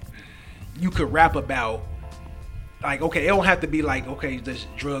that you could rap about. Like, okay, it don't have to be like, okay, just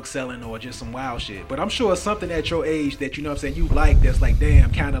drug selling or just some wild shit. But I'm sure it's something at your age that, you know what I'm saying, you like that's like,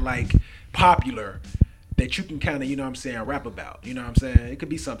 damn, kind of like popular that you can kind of, rap about. You know what I'm saying? It could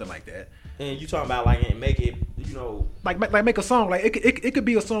be something like that. And you talking about like make it, like make a song. Like it could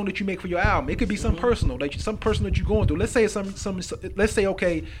be a song that you make for your album. It could be something personal, like some personal that you're going through. Let's say let's say,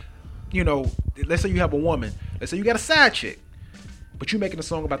 okay, let's say you have a woman. Let's say you got a side chick. But you making a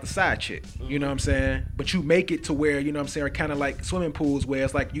song about the side chick, you know what I'm saying? But you make it to where, you know what I'm saying, kind of like Swimming Pools, where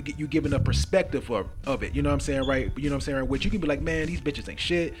it's like you giving a perspective of it, you know what I'm saying, right? You know what I'm saying, right? Which you can be like, man, these bitches ain't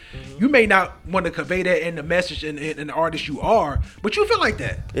shit. You may not want to convey that in the message and the artist you are, but you feel like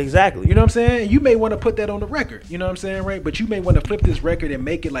that. Exactly. You know what I'm saying? You may want to put that on the record, you know what I'm saying, right? But you may want to flip this record and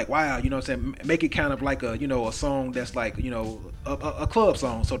make it like, wow, you know what I'm saying? Make it kind of like a song that's like, a club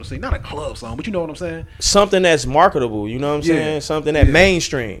song, so to say. Not a club song, but you know what I'm saying? Something that's marketable, you know what I'm saying? Something that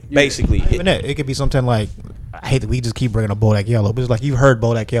mainstream, basically. Even that, it could be something like, I hate that we just keep bringing up Bodak Yellow, but it's like, you've heard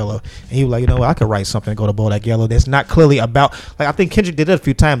Bodak Yellow, and you like, I could write something to go to Bodak Yellow that's not clearly about, like, I think Kendrick did it a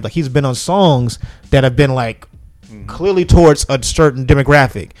few times, like, he's been on songs that have been like clearly towards a certain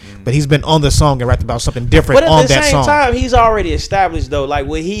demographic, but he's been on the song and rapped about something different on that song. But at the same time, he's already established though. Like,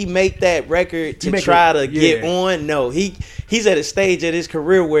 would he make that record to try to get on? No, he's at a stage of his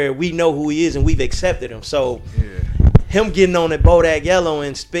career where we know who he is and we've accepted him. So him getting on at Bodak Yellow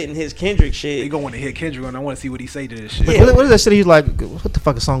and spitting his Kendrick shit. He gonna want to hit Kendrick and I want to see what he say to this shit. Yeah. What is that shit? He's like, what the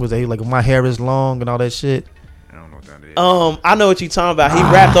fucking song was that? He like, my hair is long and all that shit. I know what you talking about. He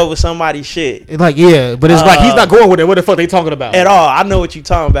rapped over somebody's shit. It's like, yeah, but it's like he's not going with it. What the fuck they talking about? At all. I know what you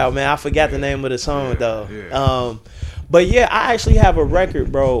talking about, man. I forgot the name of the song though. Yeah. But yeah, I actually have a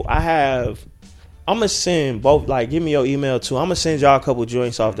record, bro. I'm gonna send both. Like, give me your email too. I'm gonna send y'all a couple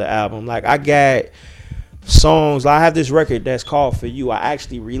joints off the album. Like, I got songs. I have this record that's called For You. I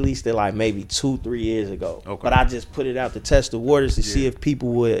actually released it like maybe 2-3 years ago. Okay. But I just put it out to test the waters to see if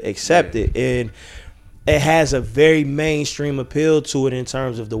people would accept it. And it has a very mainstream appeal to it in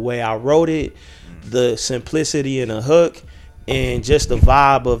terms of the way I wrote it, the simplicity in the hook, and just the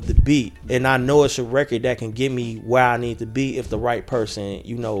vibe of the beat. And I know it's a record that can get me where I need to be if the right person,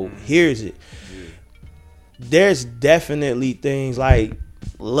 hears it. There's definitely things like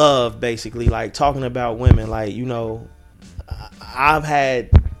love, basically, like talking about women. Like, I've had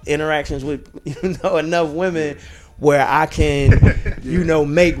interactions with, enough women where I can,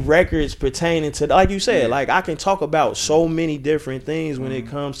 make records pertaining to, like you said, like I can talk about so many different things when it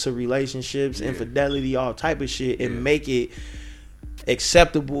comes to relationships, infidelity, all type of shit, and make it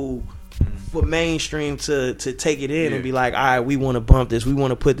acceptable for mainstream to take it in and be like, all right, we want to bump this, we want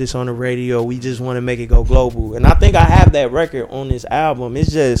to put this on the radio, we just want to make it go global. And I think I have that record on this album.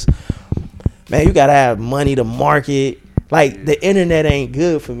 It's just, man, you gotta have money to market. Like, the internet ain't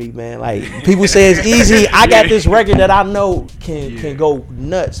good for me, man. Like, people say it's easy. I got this record that I know can go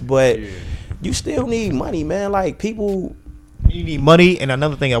nuts, but you still need money, man. Like, people... You need money, and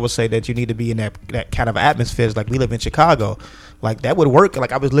another thing I would say that you need to be in that kind of atmosphere is, like, we live in Chicago. Like, that would work.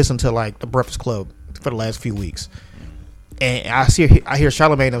 Like, I was listening to, like, The Breakfast Club for the last few weeks. And I hear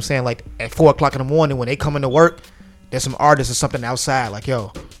Charlamagne, I'm saying, like, at 4 o'clock in the morning when they come into work, there's some artists or something outside. Like,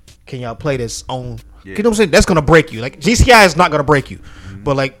 yo, can y'all play this on... You know what I'm saying? That's gonna break you. Like, GCI is not gonna break you,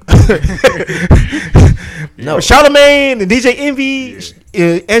 but like, no, Charlamagne and DJ Envy,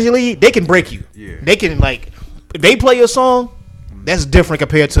 Angela, they can break you. Yeah. They can, like, if they play your song, that's different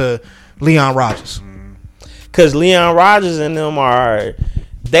compared to Leon Rogers. Cause Leon Rogers and them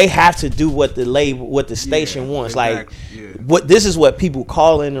they have to do what the label, what the station wants. Exactly. Like, this is what people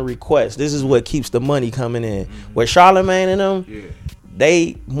call in the request. This is what keeps the money coming in. With Charlamagne and them.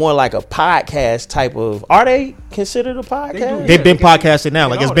 They more like a podcast type of. Are they considered a podcast? They've been podcasting now.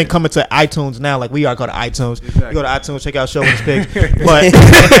 Like, it's been coming to iTunes now. Like, we are called iTunes. Exactly. You go to iTunes, check out Chauvinist Pigs. But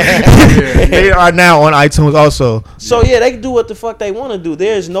they are now on iTunes also. So yeah, they can do what the fuck they want to do.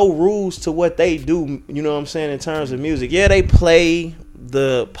 There's no rules to what they do. You know what I'm saying, in terms of music. Yeah, they play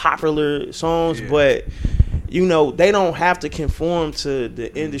the popular songs, but they don't have to conform to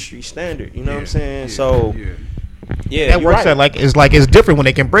the industry standard. You know what I'm saying? So. Yeah, that works out it's different when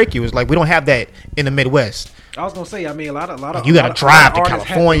they can break you. It's like we don't have that in the Midwest. I was gonna say, I mean, a lot of you gotta drive to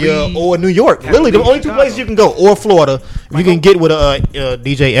California or New York. Literally, the only two places you can go, or Florida. You can get with a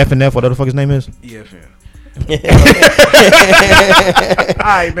DJ FNF, whatever the fuck his name is. EFN. All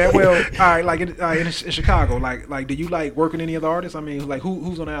right, man. Well, all right. Like in Chicago, like, do you like working any other artists? I mean, like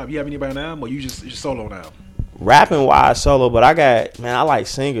who's on the album? You have anybody on the album, or you just solo on the album? Rapping wise, solo, but I like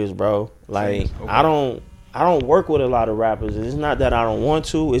singers, bro. Like, okay. I don't work with a lot of rappers. It's not that I don't want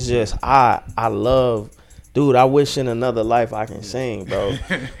to. It's just I love, dude. I wish in another life I can sing, bro.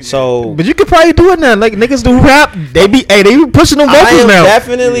 So, but you could probably do it now. Like, niggas do rap. They be pushing them vocals now.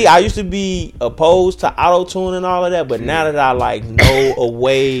 Definitely. I used to be opposed to auto tune and all of that, but now that I like know a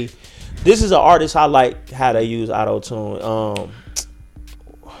way, this is an artist I like how they use auto tune.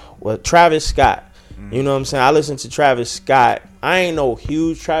 Travis Scott. You know what I'm saying? I listen to Travis Scott. I ain't no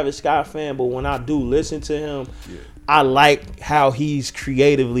huge Travis Scott fan, but when I do listen to him, I like how he's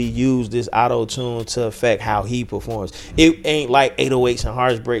creatively used this auto-tune to affect how he performs. It ain't like 808s and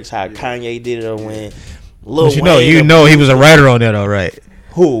Heartbreaks, how Kanye did it, or when Lil Wayne. You know he was a writer on that, all right.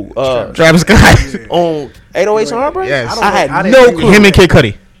 Who? Travis Scott. On 808s and Heartbreaks? Yes. I had no clue. Him and Kid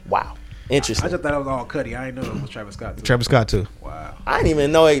Cudi. Wow. Interesting. I just thought it was all Cudi. I didn't know it was Travis Scott too. Travis Scott too. Wow. I didn't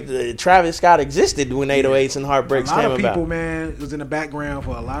even know Travis Scott existed when 808s and Heartbreaks came about. A lot of people, man, was in the background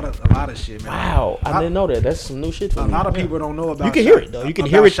for a lot of shit, man. Wow, I didn't know that. That's some new shit for me. A lot of people don't know about. You can hear it though. You can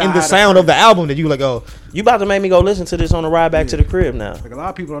hear it in the sound of the album that you like. Oh, you about to make me go listen to this on the ride back to the crib now. Like, a lot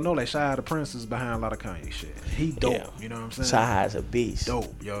of people don't know that Shy the Prince is behind a lot of Kanye shit. He dope. Yeah. You know what I'm saying? Shy is a beast.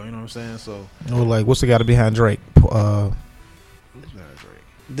 Dope, yo. You know what I'm saying? So. Like, what's the guy behind Drake?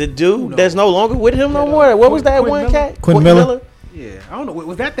 The dude that's no longer with him no more. What was that Quentin one Miller? cat? Quentin Miller. Yeah, I don't know.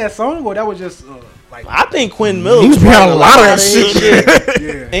 Was that song or that was just like? I think Quentin Miller. He was behind a lot of that his shit.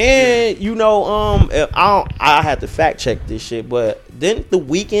 Yeah. And you know, I had to fact check this shit, but didn't The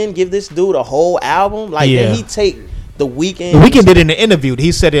Weeknd give this dude a whole album? Like, Yeah. did he take The Weeknd? The Weeknd did it in the interview.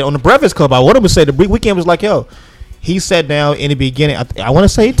 He said it on the Breakfast Club. I want him to say the Weeknd was like, yo, he sat down in the beginning. I want to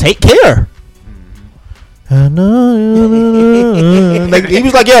say, take care. I know. Like, he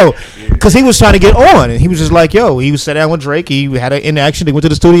was like, yo, because he was trying to get on, and he was just like, yo, he was sat down with Drake. He had an interaction. They went to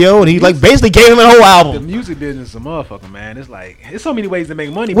the studio, and he like basically gave him a whole The album. music business is a motherfucker, man. It's like there's so many ways to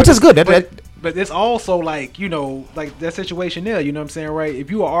make money, Which is good. But it's also like, you know, like that situation there. You know what I'm saying, right?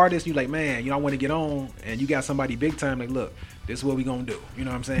 If you are an artist, you like, man, you know, I want to get on, and you got somebody big time. Like, look, this is what we gonna do. You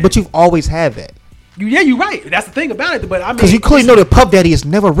know what I'm saying? But you've always had that. You're right. That's the thing about it. But I mean, Because you clearly know that Puff Daddy has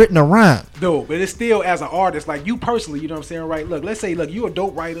never written a rhyme. No, but it's still as an artist, like you personally, you know what I'm saying, right? Look, let's say, look, you a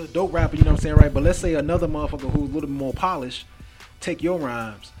dope writer, dope rapper, you know what I'm saying, right? But let's say another motherfucker who's a little bit more polished take your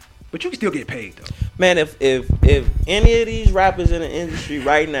rhymes, but you can still get paid though. Man, if any of these rappers in the industry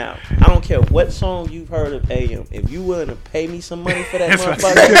right now, I don't care what song you've heard of AM, if you willing to pay me some money for that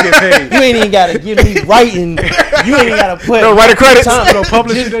motherfucker, you ain't even gotta give me writing. You ain't even gotta put No writer credits. No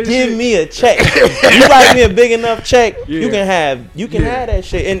publishing. Just give me a check. You write me a big enough check, you can have that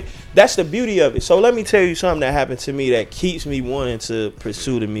shit. And that's the beauty of it. So let me tell you something that happened to me that keeps me wanting to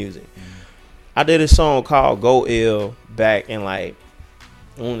pursue the music. I did a song called Go Ill back in like,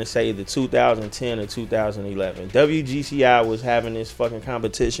 I want to say either 2010 or 2011. WGCI was having this fucking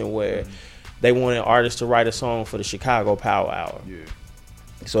competition where they wanted artists to write a song for the Chicago Power Hour. Yeah.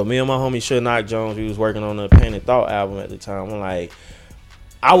 So me and my homie Suge Knight Jones, we was working on the Pain and Thought album at the time. I'm like,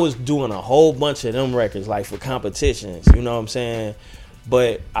 I was doing a whole bunch of them records like for competitions, you know what I'm saying?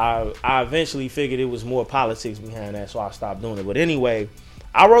 But I eventually figured it was more politics behind that, so I stopped doing it. But anyway,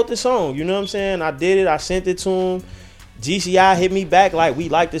 I wrote the song, you know what I'm saying? I did it, I sent it to him. GCI hit me back like, we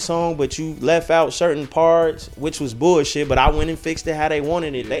like the song, but you left out certain parts, which was bullshit, but I went and fixed it how they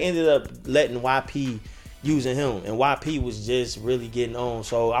wanted it. They ended up letting YP using him, and YP was just really getting on.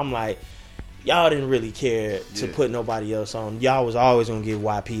 So I'm like, y'all didn't really care to put nobody else on. Y'all was always going to give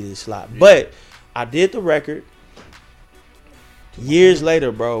YP this slot. Yeah. But I did the record. Years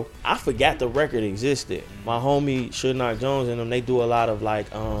later, bro, I forgot the record existed. My homie Suge Knight Jones and them, they do a lot of like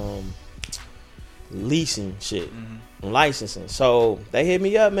leasing shit. Licensing. So they hit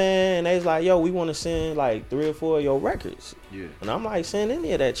me up, man, and they was like, yo, we want to send like 3 or 4 of your records. Yeah. And I'm like, send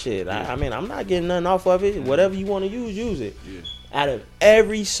any of that shit. I mean, I'm not getting nothing off of it. Whatever you want to use it. Yeah. Out of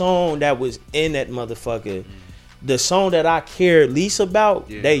every song that was in that motherfucker, the song that I cared least about,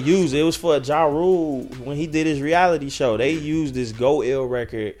 they used it. It was for Ja Rule when he did his reality show. They used this Go Ill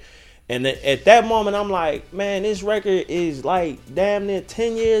record. And at that moment, I'm like, man, this record is like damn near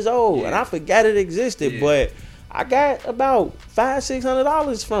 10 years old. And I forgot it existed, but I got about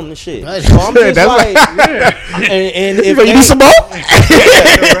 $500-$600 from the shit. So I'm just like, and if you need some more?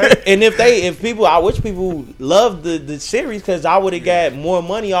 And if people, I wish people loved the series because I would have got more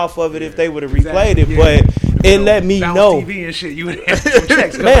money off of it if they would have replayed it. But it let me know. TV and shit, you would have some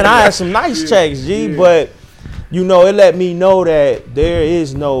checks. Man, I had some nice checks, G, but. You know, it let me know that there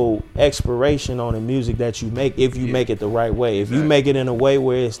is no expiration on the music that you make if you make it the right way. If you make it in a way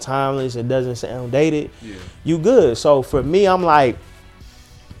where it's timeless, it doesn't sound dated, you good. So for me, I'm like,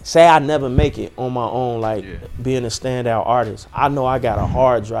 say I never make it on my own, like being a standout artist. I know I got a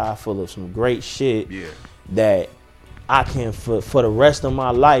hard drive full of some great shit that I can, for the rest of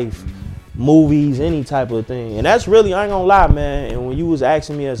my life, movies, any type of thing. And that's really, I ain't gonna lie, man. And when you was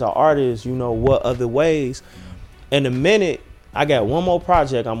asking me as an artist, you know, what other ways, in a minute, I got one more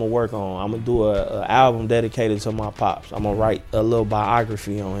project I'm gonna work on. I'm gonna do a album dedicated to my pops. I'm gonna write a little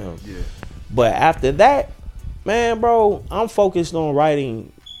biography on him. Yeah. But after that, man, bro, I'm focused on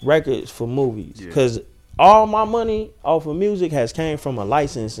writing records for movies. Because all my money off of music has came from a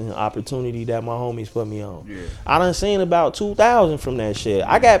licensing opportunity that my homies put me on. Yeah. I done seen about 2,000 from that shit.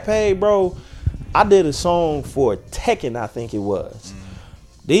 I got paid, bro. I did a song for Tekken, I think it was.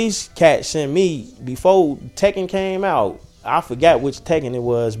 These cats sent me, before Tekken came out, I forgot which Tekken it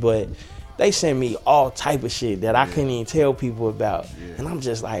was, but they sent me all type of shit that I couldn't even tell people about. Yeah. And I'm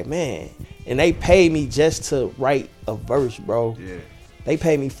just like, man. And they paid me just to write a verse, bro. Yeah. They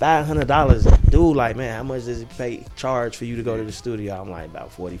paid me $500. Dude, like, man, how much does it charge for you to go to the studio? I'm like,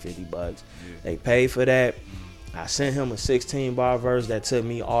 about $40-$50. Yeah. They paid for that. I sent him a 16-bar verse that took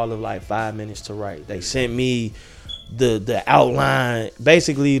me all of like 5 minutes to write. They sent me the outline,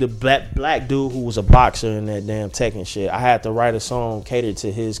 basically the black dude who was a boxer in that damn Tekken shit. I had to write a song catered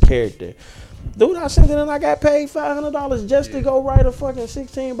to his character. Dude, I sent it and I got paid $500 just to go write a fucking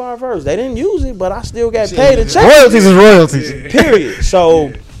 16-bar verse. They didn't use it, but I still got paid a check. Royalties is royalties. Period.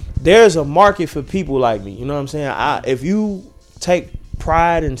 So there's a market for people like me. You know what I'm saying? If you take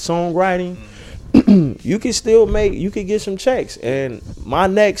pride in songwriting, you can get some checks. And my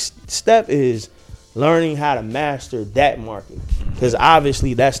next step is learning how to master that market, because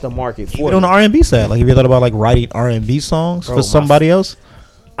obviously that's the market for Even on the R&B side. Like, have you thought about like writing R&B songs for somebody else?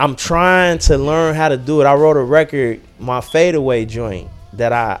 I'm trying to learn how to do it. I wrote a record, my Fadeaway joint,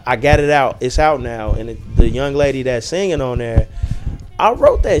 that I got it out. It's out now, and the young lady that's singing on there, I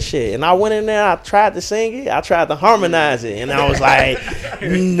wrote that shit, and I went in there, I tried to sing it, I tried to harmonize it, and I was like,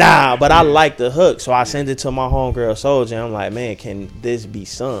 nah, but I like the hook, so I sent it to my homegirl Soldier, and I'm like, man, can this be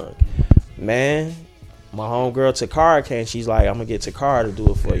sung? Man, my homegirl Takara came, she's like, I'm gonna get Takara to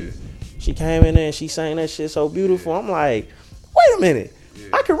do it for you. She came in there and she sang that shit so beautiful. I'm like, wait a minute.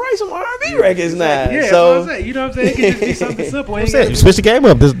 I can write some R&B records now. Yeah, so that's you know what I'm saying? It can just be something simple. You switch the game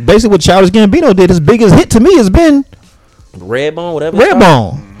up. This basically what Childish Gambino did. His biggest hit to me has been Redbone, whatever.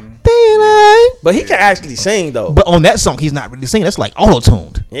 Redbone. But he can actually sing though. But on that song, he's not really singing. That's like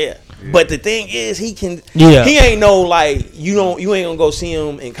auto-tuned. Yeah. But the thing is, he can. Yeah. He ain't no like you ain't gonna go see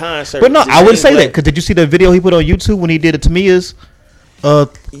him in concert. But no, I wouldn't say that, because did you see the video he put on YouTube when he did it to Tamia's?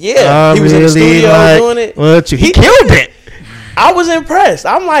 Yeah, he was in the studio doing it. He killed it. I was impressed.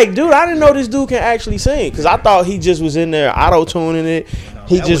 I'm like, dude, I didn't know this dude can actually sing, because I thought he just was in there auto tuning it.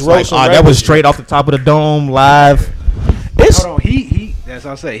 He just wrote some. That was straight off the top of the dome live. Hold on, he as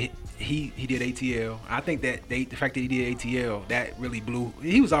I say, he did ATL. I think that the fact that he did ATL, that really blew.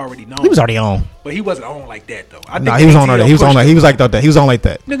 He was already known. He was already on, but he wasn't on like that though. No, he was on there. He was on like that. He was on like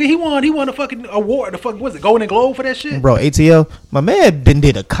that. Nigga, he won a fucking award. The fuck was it? Golden Globe for that shit, bro. ATL, my man,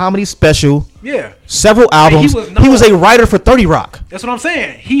 did a comedy special. Yeah, several albums. He was a writer for 30 Rock. That's what I'm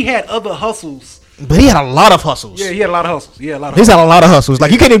saying. He had other hustles. But he had a lot of hustles. Yeah, he had a lot of hustles. He's had a lot of hustles.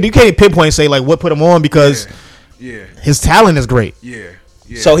 Like you can't even pinpoint and say like what put him on, because his talent is great. Yeah.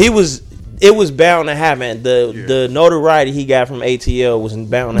 So it was bound to happen. The notoriety he got from ATL was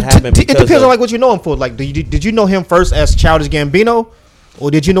bound to happen. It depends on like what you know him for. Like, did you know him first as Childish Gambino,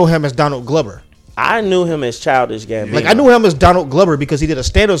 or did you know him as Donald Glover? I knew him as Childish Gambino. Like I knew him as Donald Glover because he did a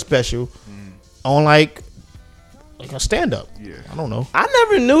stand-up special on like a stand-up. Yeah. I don't know. I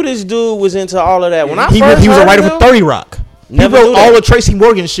never knew this dude was into all of that. When he was a writer for 30 Rock. He wrote all the Tracy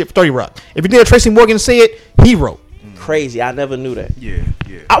Morgan shit for 30 Rock. If you did a Tracy Morgan say it, he wrote. Crazy. I never knew that. Yeah.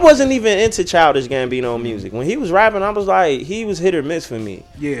 I wasn't even into Childish Gambino music. When he was rapping, I was like, he was hit or miss for me.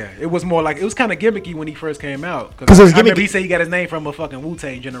 Yeah, it was more like, it was kind of gimmicky when he first came out. Because I remember he said he got his name from a fucking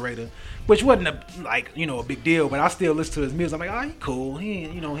Wu-Tang generator, which wasn't a big deal. But I still listen to his music. I'm like, oh, he cool. He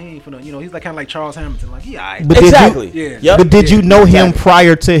ain't finna, he's like kind of like Charles Hamilton. Like, he alright. Exactly. But did you know him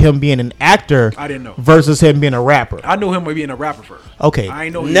prior to him being an actor? I didn't know. Versus him being a rapper. I knew him being a rapper first. Okay. I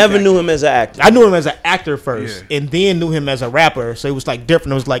ain't know. Never knew him as an actor. I knew him as an actor first, and then knew him as a rapper. So it was like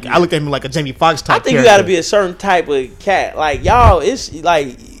different. It was like I looked at him like a Jamie Foxx type. I think you got to be a certain type of cat. Like y'all, it's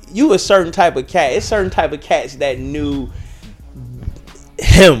like you a certain type of cat. It's certain type of cats that knew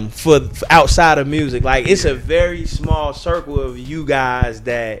him for outside of music. Like it's a very small circle of you guys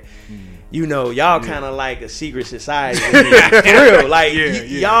that. Y'all kind of like a secret society. For real. Like,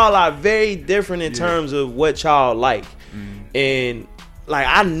 y'all are very different in terms of what y'all like. And, like,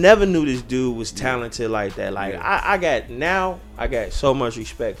 I never knew this dude was talented like that. Like, I got so much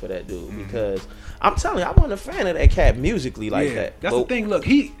respect for that dude because I'm telling you, I wasn't a fan of that cat musically like that. That's the thing. Look,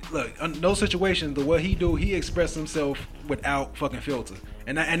 in those situations, the way he expressed himself without fucking filter.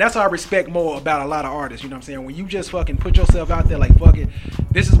 And that's what I respect more about a lot of artists, you know what I'm saying? When you just fucking put yourself out there like, fuck it,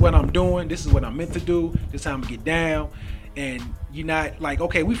 this is what I'm doing, this is what I'm meant to do, this is how I'm gonna get down, and you're not like,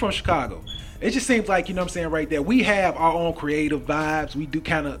 okay, we from Chicago. It just seems like, you know what I'm saying, right there, we have our own creative vibes, we do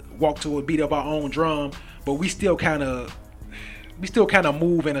kind of walk to a beat of our own drum, but we still kind of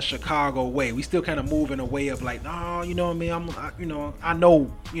move in a Chicago way. We still kind of move in a way of like, no, you know what I mean? I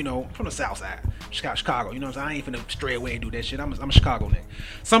know, from the South Side, Chicago. You know what I'm saying? I ain't finna stray away and do that shit. I'm a Chicago nigga.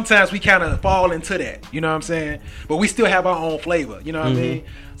 Sometimes we kind of fall into that. You know what I'm saying? But we still have our own flavor. You know what I mean?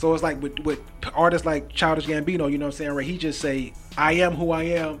 So it's like with artists like Childish Gambino. You know what I'm saying? Right? He just say, I am who I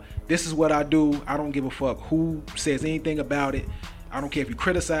am. This is what I do. I don't give a fuck who says anything about it. I don't care if you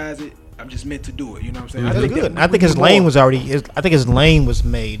criticize it. I'm just meant to do it. You know what I'm saying? I think his lane was already. I think his lane was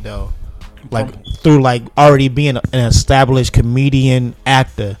made though, like through like already being an established comedian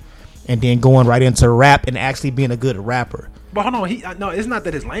actor, and then going right into rap and actually being a good rapper. But hold on, no, it's not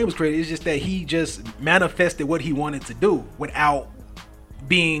that his lane was created. It's just that he just manifested what he wanted to do without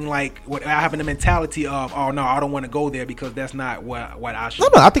being like having the mentality of, oh no, I don't want to go there because that's not what I should.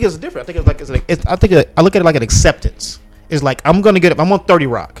 No, I think it's different. I think I look at it like an acceptance. It's like I'm on 30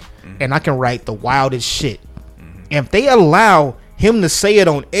 Rock and I can write the wildest shit. And if they allow him to say it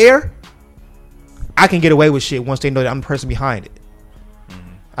on air, I can get away with shit once they know that I'm the person behind it.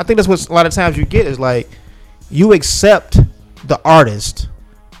 I think that's what a lot of times you get is like you accept the artist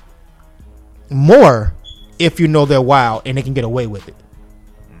more if you know they're wild and they can get away with it.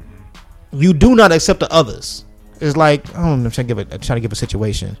 You do not accept the others. It's like, I don't know, I'm trying to give a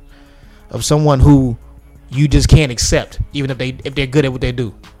situation of someone who you just can't accept, even if they're good at what they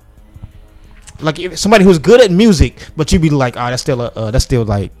do. Like if somebody who's good at music, but you be like, oh, that's still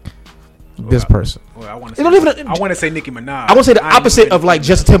like this person. Well, I want to say Nicki Minaj. I want to say the opposite of like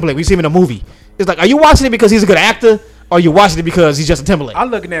Justin Timberlake. We see him in a movie. It's like, are you watching it because he's a good actor, or are you watching it because he's Justin Timberlake? I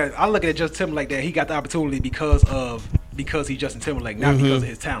look at Justin Timberlake that he got the opportunity because he's Justin Timberlake, not because of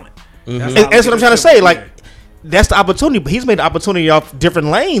his talent. That's what I'm trying to say. Like, that's the opportunity, but he's made the opportunity off different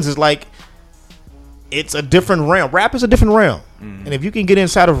lanes. It's like, it's a different realm. Rap is a different realm, and if you can get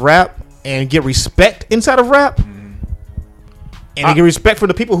inside of rap and get respect inside of rap, and get respect for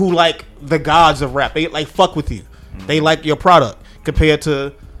the people who like the gods of rap, they like fuck with you, they like your product compared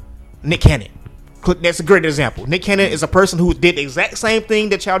to Nick Cannon. That's a great example. Nick Cannon is a person who did the exact same thing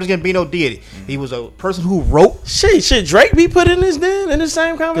that Childish Gambino did. He was a person who wrote. Should Drake be put in this then in the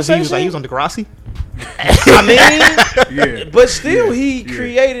same conversation? Because he was on Degrassi. I mean, but still, he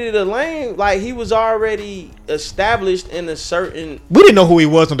created a lane. Like he was already established in a certain. We didn't know who he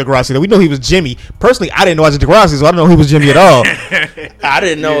was on Degrassi. Though we know he was Jimmy. Personally, I didn't know I was Degrassi, so I don't know he was Jimmy at all. I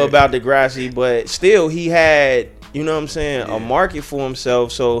didn't know about Degrassi, but still, he had. You know what I'm saying? A market for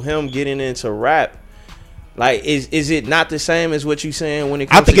himself. So him getting into rap, like, is it not the same as what you saying when it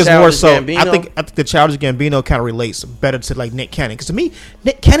comes to Childish Gambino? I think the Childish Gambino kind of relates better to like Nick Cannon, because to me,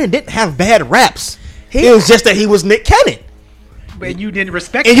 Nick Cannon didn't have bad raps. It was just that he was Nick Cannon. But you didn't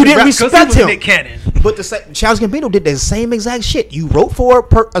respect him. Nick Cannon. But Childish Gambino did the same exact shit. You wrote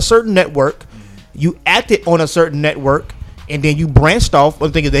for a certain network, you acted on a certain network, and then you branched off.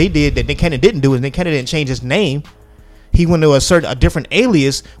 One thing that he did that Nick Cannon didn't do is Nick Cannon didn't change his name. He went to a different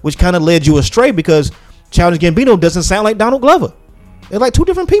alias, which kind of led you astray because Childish Gambino doesn't sound like Donald Glover. They're like two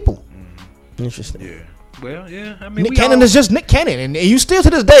different people. Interesting. Yeah. Well, yeah. I mean, Nick Cannon is just Nick Cannon, and you still to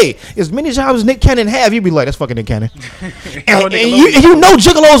this day, as many jobs as Nick Cannon have, you'd be like, that's fucking Nick Cannon. and you know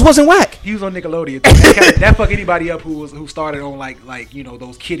Gigolos wasn't whack. He was on Nickelodeon. That fuck anybody up who started on like you know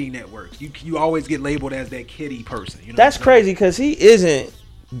those kiddie networks. You always get labeled as that kiddie person. You know that's crazy because he isn't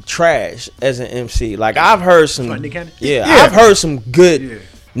trash as an MC. Like I've heard some, Nick Cannon? I've heard some good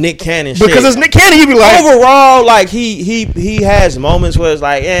Nick Cannon shit. Because it's Nick Cannon, you be like overall, like he has moments where it's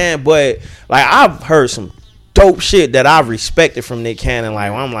like, but like I've heard some dope shit that I've respected from Nick Cannon.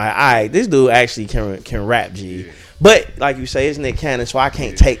 Like I'm like, all right, this dude actually can rap, G. Yeah. But like you say, it's Nick Cannon, so I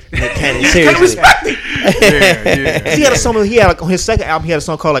can't take Nick Cannon seriously. He had a song. He had like, on his second album. He had a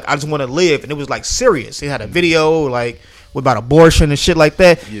song called like "I Just Want to Live," and it was like serious. He had a video like about abortion and shit like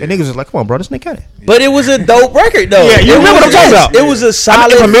that. And niggas was like, "Come on, bro, this Nick Cannon." But it was a dope record though. Yeah, you remember what I'm talking about? It was a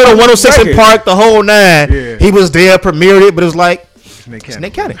solid. It premiered on 106 in Park, the whole nine. Yeah. He was there, premiered it, but it was like. It's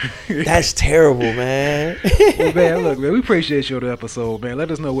Nick Cannon. That's terrible, man. Well, man, look, man, we appreciate your episode, man.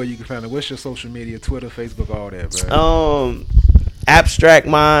 Let us know where you can find it. What's your social media, Twitter, Facebook, all that, man? Abstract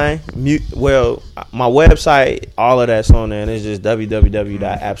Mind. Well, my website, all of that's on there, and it's just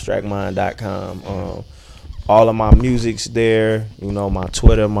www.abstractmind.com. All of my music's there. You know, my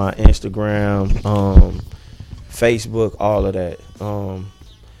Twitter, my Instagram, Facebook, all of that.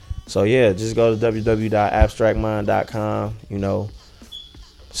 So yeah, just go to www.abstractmind.com. You know.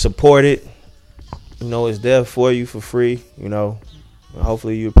 Support it. You know, it's there for you for free. You know,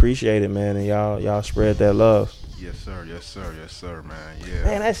 hopefully you appreciate it, man, and y'all spread that love. Yes, sir, man. Yeah.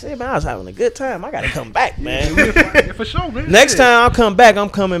 Man, that's it, man. I was having a good time. I gotta come back, man. Yeah, for sure, man. Next time I'll come back, I'm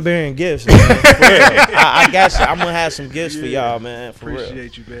coming bearing gifts. Man. For real. I got you. I'm gonna have some gifts for y'all, man. For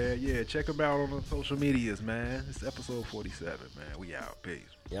appreciate you, man. Yeah, check them out on the social medias, man. It's episode 47, man. We out. Peace.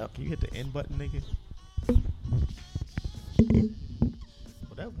 Yep. Can you hit the end button, nigga?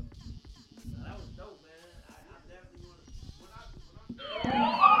 Whatever. That was dope, man. I definitely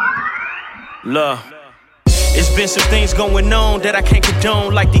want to. Look. It's been some things going on that I can't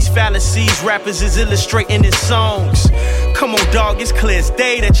condone, like these fallacies rappers is illustrating in songs. Come on, dog, it's clear as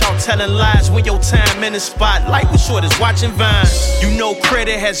day that y'all telling lies when your time in the spotlight was short as watching Vines. You know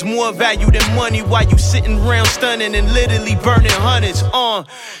credit has more value than money while you sitting around stunning and literally burning hundreds. You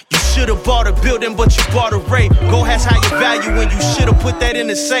should've bought a building, but you bought a rape. Gold has higher value when you should've put that in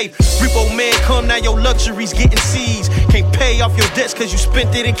the safe. Repo man come, now your luxuries getting seized. Can't pay off your debts cause you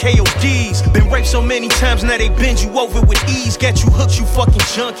spent it in KODs. Been raped so many times, now they bend you over with ease. Got you hooked, you fucking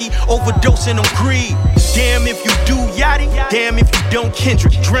junkie, overdosing on greed. Damn if you do yachty, damn if you don't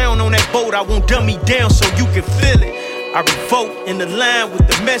Kendrick. Drown on that boat, I won't dumb me down so you can feel it. I revolt in the line with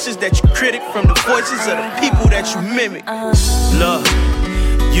the message that you critic from the voices of the people that you mimic. Look,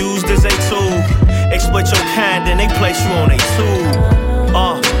 used as a tool, exploit your kind and they place you on a tool.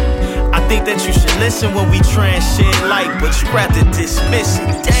 I think that you should listen when we try and shed light, but you rather dismiss it.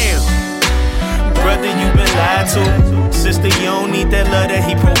 Damn, brother, you been lied to. Sister, you don't need that love that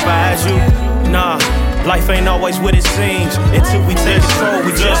he provides you. Nah, life ain't always what it seems. Until we take control,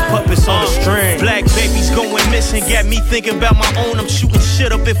 we just puppets on the string. Black babies going missing, got me thinking about my own. I'm shooting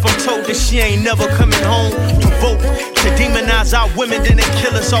shit up if I'm told that she ain't never coming home. Provoke to demonize our women, then they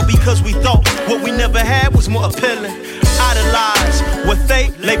kill us all because we thought what we never had was more appealing. Idolize what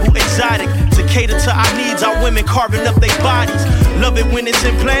they label exotic. To cater to our needs, our women carving up their bodies. Love it when it's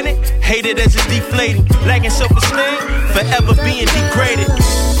implanted, hate it as it's deflating. Lacking self-esteem, forever being degraded.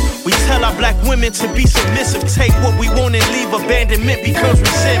 We tell our black women to be submissive. Take what we want and leave abandonment becomes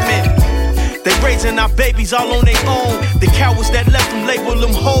resentment. They raising our babies all on their own. The cowards that left them label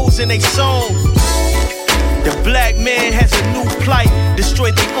them hoes in they song. The black man has a new plight.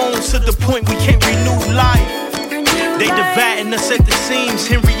 Destroyed their own to the point we can't renew life. They dividing us at the seams.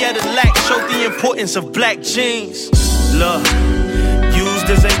 Henrietta Lack showed the importance of black jeans. Look, used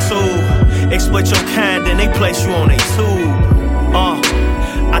as a tool. Exploit your kind and they place you on a tool.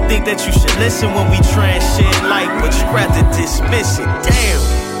 I think that you should listen when we try and shed light, but you rather dismiss it. Damn,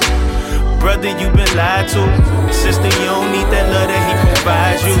 brother, you been lied to. Sister, you don't need that love that he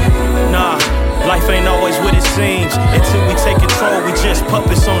provides you. Nah, life ain't always what it seems. Until we take control, we just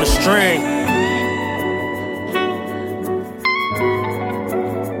puppets on a string.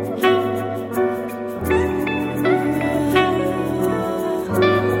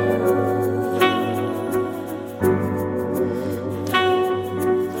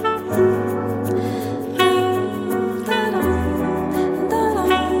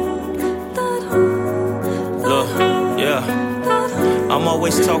 I'm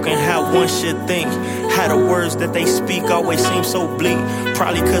always talking how one should think. How the words that they speak always seem so bleak.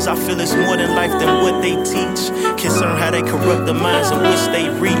 Probably cause I feel it's more than life than what they teach. Concern how they corrupt the minds in which they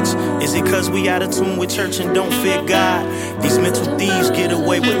reach. Is it cause we out of tune with church and don't fear God? These mental thieves get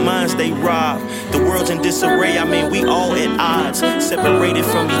away with minds they rob. The world's in disarray, I mean we all at odds. Separated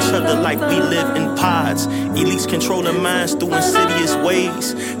from each other like we live in pods. Elites controlling minds through insidious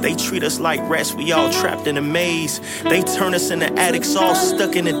ways. They treat us like rats, we all trapped in a maze. They turn us into addicts, all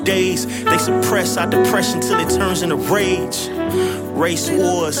stuck in a daze. They suppress our depression till it turns into rage. Race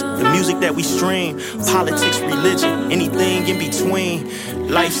wars, the music that we stream. Politics, religion, anything in between.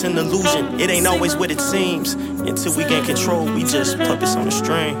 Life's an illusion, it ain't always what it seems. Until we gain control, we just puppets on a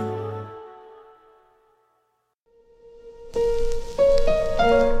string.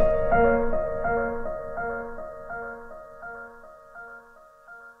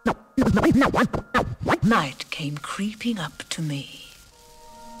 Night came creeping up to me.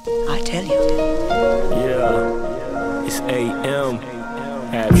 I tell you. Yeah, it's AM,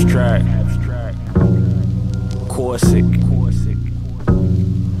 abstract, Corsic.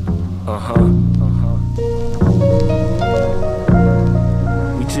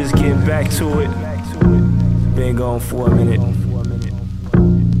 We just getting back to it. Been gone for a minute,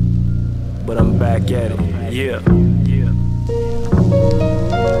 but I'm back at it. Yeah.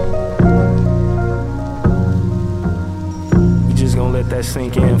 Just gonna let that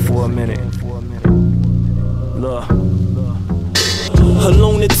sink in for a minute. Look.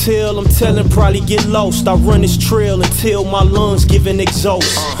 Alone to tell, I'm telling, probably get lost. I run this trail until my lungs give an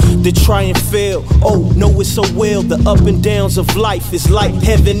exhaust. To try and fail, oh, know it so well. The up and downs of life is like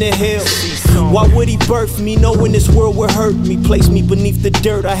heaven and hell. Why would he birth me, knowing this world would hurt me? Place me beneath the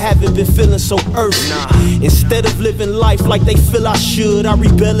dirt, I haven't been feeling so earthly. Instead of living life like they feel I should, I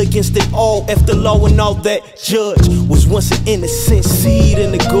rebel against it all, after law and all that. Judge was once an innocent seed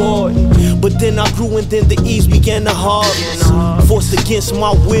in the garden, but then I grew and then the eaves began to harvest. Forced against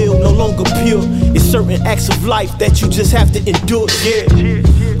my will, no longer pure. It's certain acts of life that you just have to endure, yeah.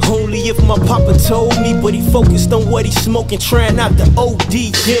 Only if my papa told me, but he focused on what he's smoking, trying not to OD,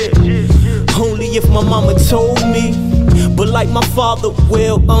 yeah. Only if my mama told me, but like my father,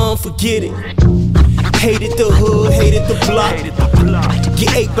 well, forget it. Hated the hood, hated the block.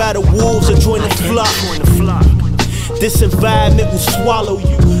 Get ate by the wolves or join the flock. This environment will swallow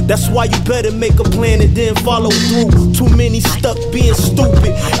you. That's why you better make a plan and then follow through. Too many stuck being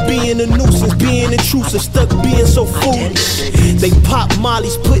stupid, being a nuisance, being intrusive, stuck being so foolish. They pop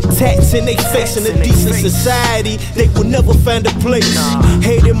mollies, put tats in they face. In a decent society, they will never find a place.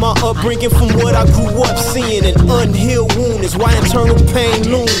 Hated my upbringing from what I grew up seeing. An unhealed wound is why internal pain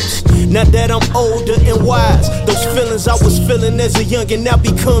looms. Now that I'm older and wise, those feelings I was feeling as a youngin' now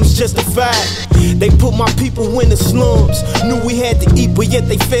becomes justified. They put my people in the slums. Knew we had to eat, but yet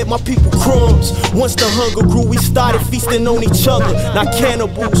they fed my people crumbs. Once the hunger grew, we started feasting on each other. Not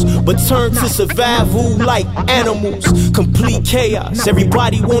cannibals, but turned to survival like animals. Complete chaos.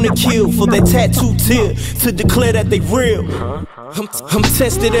 Everybody wanna kill for that tattoo tear to declare that they real. I'm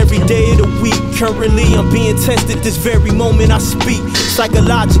tested every day of the week. Currently I'm being tested this very moment I speak.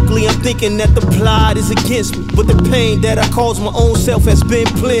 Psychologically I'm thinking that the plot is against me, but the pain that I cause my own self has been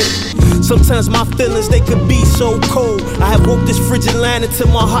plenty. Sometimes my feelings, they could be so cold. I have woke this frigid line until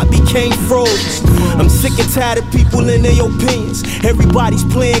my heart became froze. I'm sick and tired of people and their opinions. Everybody's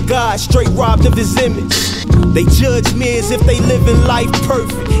playing God, straight robbed of his image. They judge me as if they living life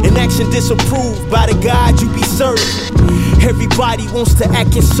perfect, in action disapproved by the God you be serving. Everybody wants to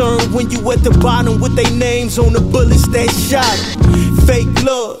act concerned when you at the bottom with their names on the bullets that shot them. Fake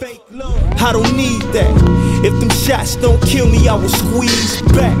love, I don't need that. If them shots don't kill me, I will squeeze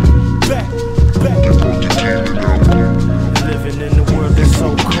back. Living in the world that's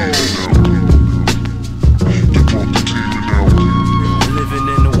so cold. Living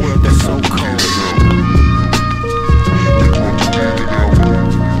in the world that's so cold.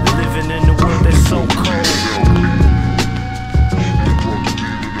 Living in the world that's so cold.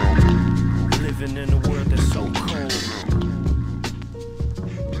 Living in the world.